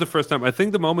that was the first time. I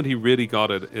think the moment he really got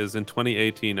it is in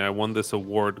 2018. I won this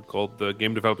award called the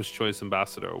Game Developers Choice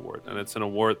Ambassador Award. And it's an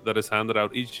award that is handed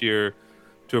out each year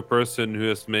to a person who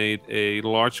has made a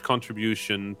large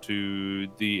contribution to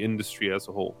the industry as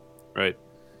a whole, right?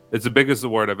 It's the biggest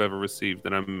award I've ever received.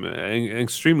 And I'm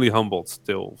extremely humbled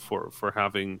still for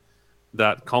having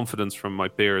that confidence from my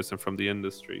peers and from the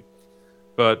industry.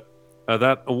 But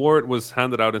that award was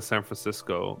handed out in San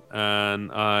Francisco,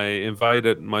 and I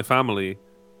invited my family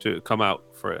to come out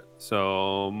for it.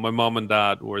 So my mom and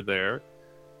dad were there,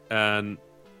 and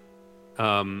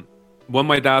when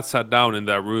my dad sat down in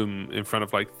that room in front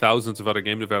of like thousands of other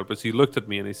game developers, he looked at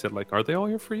me and he said, like, "Are they all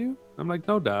here for you?" I'm like,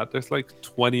 "No, Dad. There's like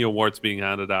 20 awards being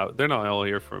handed out. They're not all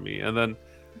here for me." And then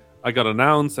I got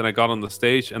announced, and I got on the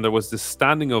stage, and there was this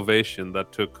standing ovation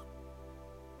that took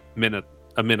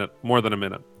more than a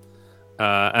minute.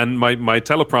 And my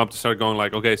teleprompter started going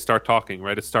like, okay, start talking,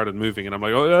 right? It started moving, and I'm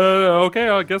like, okay,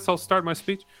 I guess I'll start my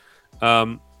speech.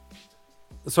 So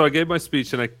I gave my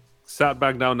speech, and I sat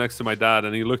back down next to my dad,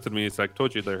 and he looked at me. He's like,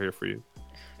 "Told you they're here for you."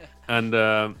 And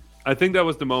I think that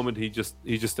was the moment he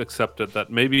just accepted that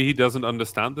maybe he doesn't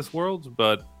understand this world,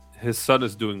 but his son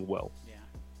is doing well. Yeah.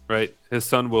 Right? His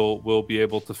son will be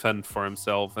able to fend for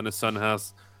himself, and his son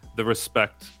has the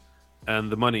respect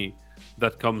and the money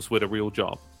that comes with a real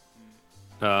job.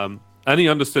 And he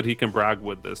understood he can brag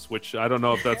with this, which I don't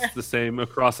know if that's the same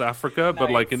across Africa,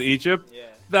 but like in Egypt,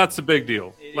 that's a big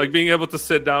deal. Like being able to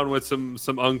sit down with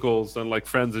some uncles and like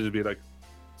friends and just be like,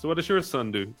 so what does your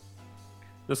son do?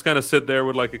 Just kind of sit there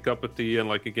with like a cup of tea and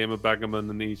like a game of backgammon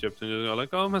in Egypt, and you go like,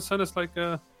 oh, my son is like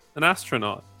an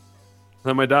astronaut.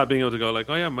 And my dad being able to go like,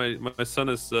 oh yeah, my son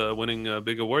is winning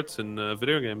big awards in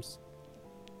video games.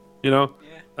 You know,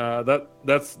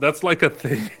 that's like a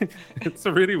thing. It's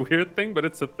a really weird thing, but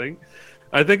it's a thing.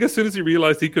 I think as soon as he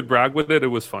realized he could brag with it, it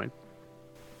was fine.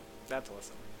 That's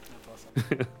awesome.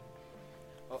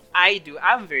 Well,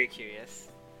 I'm very curious.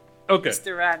 Okay.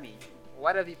 Mr. Rami,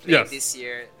 what have you played this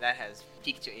year that has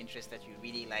piqued your interest that you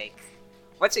really like?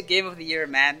 What's your game of the year,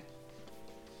 man?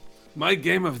 My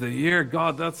game of the year,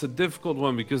 God, that's a difficult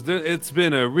one because it's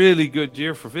been a really good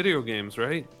year for video games,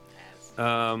 right?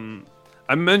 Yes.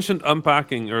 I mentioned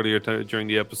Unpacking earlier during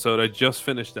the episode. I just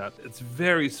finished that. It's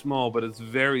very small, but it's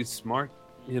very smart.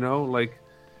 You know, like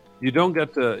you don't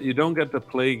get to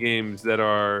play games that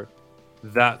are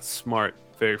that smart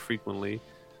very frequently.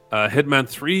 Hitman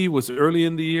 3 was early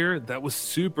in the year. That was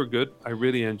super good. I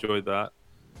really enjoyed that.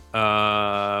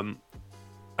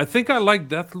 I think I liked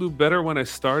Deathloop better when I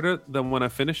started than when I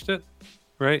finished it.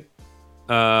 Right?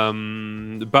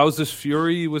 Bowser's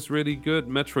Fury was really good.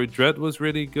 Metroid Dread was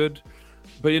really good.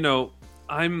 But you know,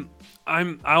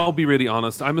 I'll be really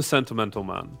honest. I'm a sentimental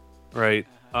man, right?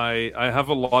 I have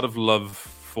a lot of love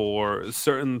for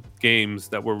certain games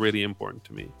that were really important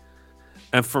to me.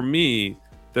 And for me,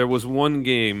 there was one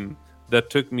game that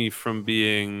took me from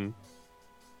being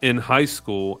in high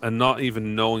school and not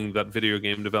even knowing that video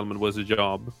game development was a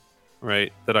job,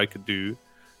 right, that I could do,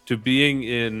 to being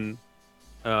in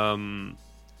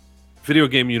video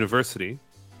game university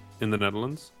in the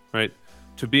Netherlands, right?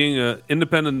 To being an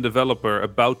independent developer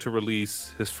about to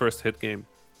release his first hit game,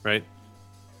 right?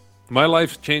 My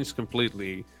life changed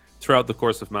completely throughout the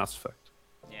course of Mass Effect.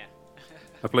 Yeah.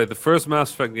 I played the first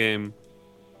Mass Effect game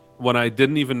when I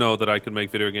didn't even know that I could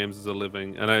make video games as a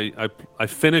living. And I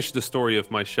finished the story of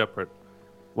my Shepherd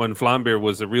when Vlambeer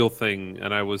was a real thing,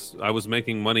 and I was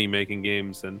making money making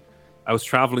games, and I was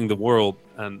traveling the world.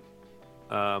 And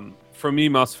for me,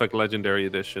 Mass Effect Legendary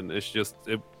Edition is just...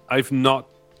 I've not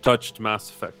touched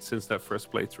Mass Effect since that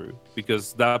first playthrough,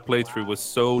 because that playthrough was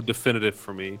so definitive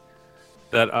for me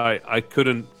that I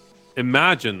couldn't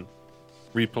imagine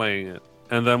replaying it.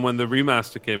 And then when the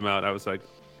remaster came out, I was like,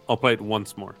 I'll play it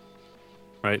once more,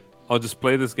 right? I'll just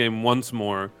play this game once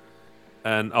more,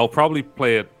 and I'll probably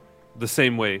play it the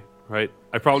same way, right?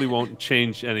 I probably won't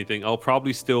change anything. I'll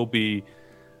probably still be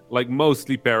like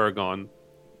mostly Paragon.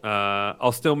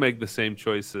 I'll still make the same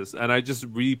choices. And I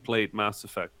just replayed Mass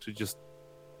Effect to just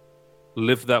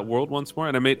live that world once more,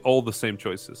 and I made all the same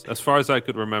choices. As far as I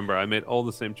could remember, I made all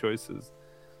the same choices.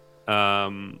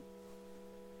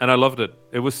 And I loved it.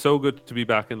 It was so good to be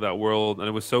back in that world, and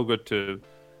it was so good to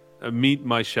meet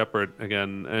my Shepherd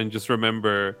again, and just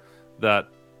remember that,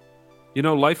 you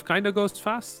know, life kind of goes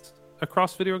fast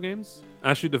across video games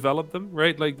as you develop them,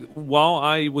 right? Like, while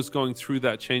I was going through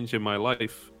that change in my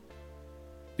life,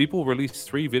 people released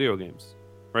 3 video games,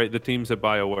 right? The teams at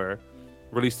BioWare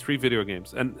released 3 video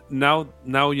games, and now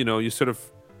you know, you sort of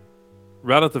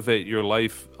relativate your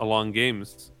life along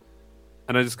games.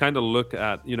 And I just kind of look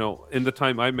at, you know, in the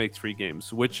time I make 3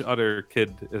 games, which other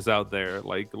kid is out there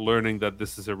like learning that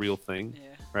this is a real thing,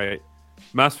 right?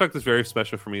 Mass Effect is very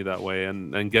special for me that way,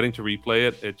 and getting to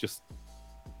replay it just,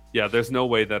 there's no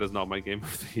way that is not my game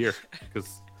of the year,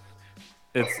 because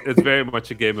it's very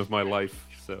much a game of my life.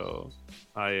 So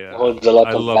I love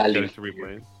getting to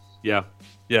replay it.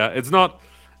 Yeah, it's not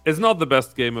the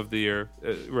best game of the year,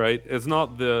 right? It's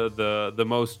not the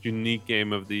most unique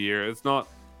game of the year. It's not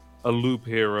a Loop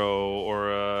Hero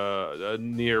or a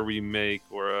Nier remake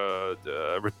or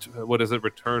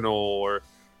Returnal or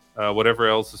whatever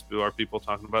else are people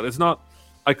talking about. It's not.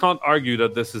 I can't argue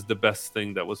that this is the best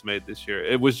thing that was made this year.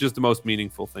 It was just the most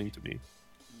meaningful thing to me.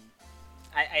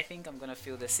 I think I'm gonna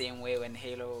feel the same way when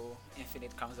Halo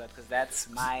Infinite comes out, because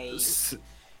that's my...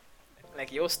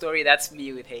 Like your story, that's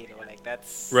me with Halo. Like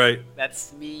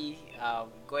that's me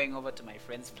going over to my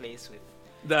friend's place with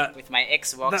my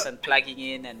Xbox and plugging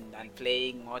in and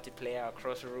playing multiplayer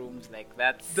across rooms. Like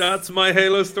that's my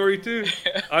Halo story too.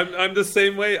 I'm the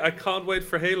same way. I can't wait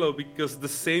for Halo, because the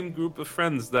same group of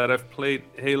friends that I've played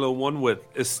Halo 1 with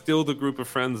is still the group of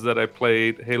friends that I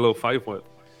played Halo 5 with.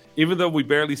 even though we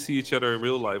barely see each other in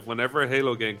real life, whenever a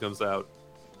Halo game comes out,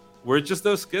 we're just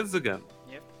those kids again.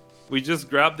 Yep. We just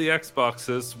grab the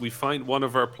Xboxes, we find one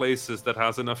of our places that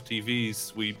has enough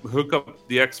TVs, we hook up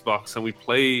the Xbox and we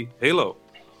play Halo.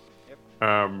 Yep.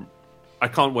 I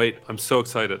can't wait. I'm so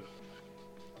excited.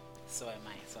 So am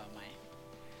I.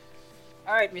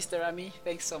 All right, Mr. Rami,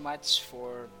 thanks so much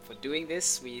for doing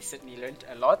this. We certainly learned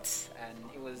a lot, and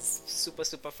it was super,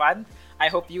 super fun. I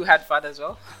hope you had fun as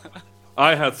well.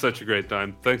 I had such a great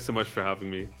time. Thanks so much for having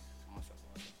me. Awesome.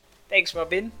 Thanks,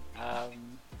 Robin.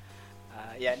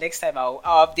 Next time I'll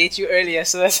update you earlier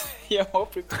so that you're more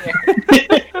prepared.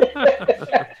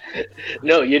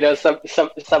 No,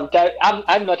 sometimes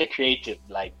I'm not a creative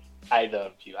like either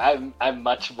of you. I'm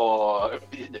much more.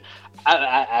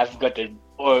 I've got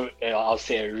I'll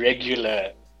say a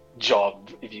regular job,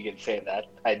 if you can say that.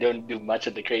 I don't do much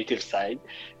of the creative side.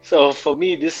 So for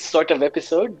me, this sort of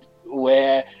episode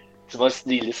where it's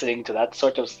mostly listening to that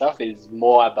sort of stuff is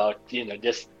more about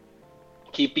just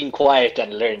keeping quiet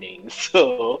and learning.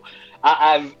 So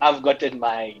I've gotten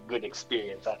my good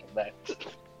experience out of that.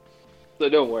 So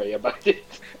don't worry about it.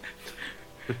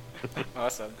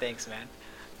 Awesome, thanks, man.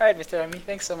 All right, Mr. Rami,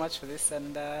 thanks so much for this,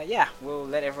 and we'll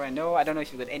let everyone know. I don't know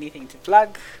if you've got anything to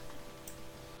plug.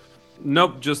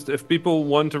 Nope, just if people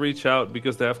want to reach out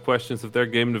because they have questions, if they're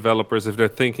game developers, if they're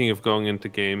thinking of going into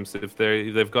games, if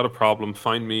they've got a problem,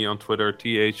 find me on Twitter,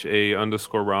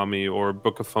 @THA_Rami, or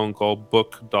book a phone call,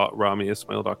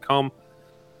 book.ramiismail.com.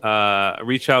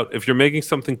 Reach out. If you're making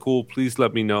something cool, please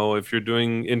let me know. If you're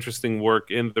doing interesting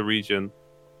work in the region,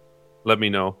 let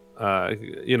me know.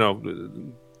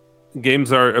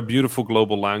 Games are a beautiful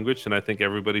global language, and I think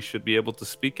everybody should be able to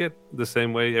speak it the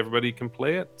same way everybody can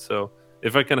play it. So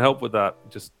if I can help with that,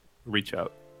 just reach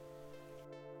out.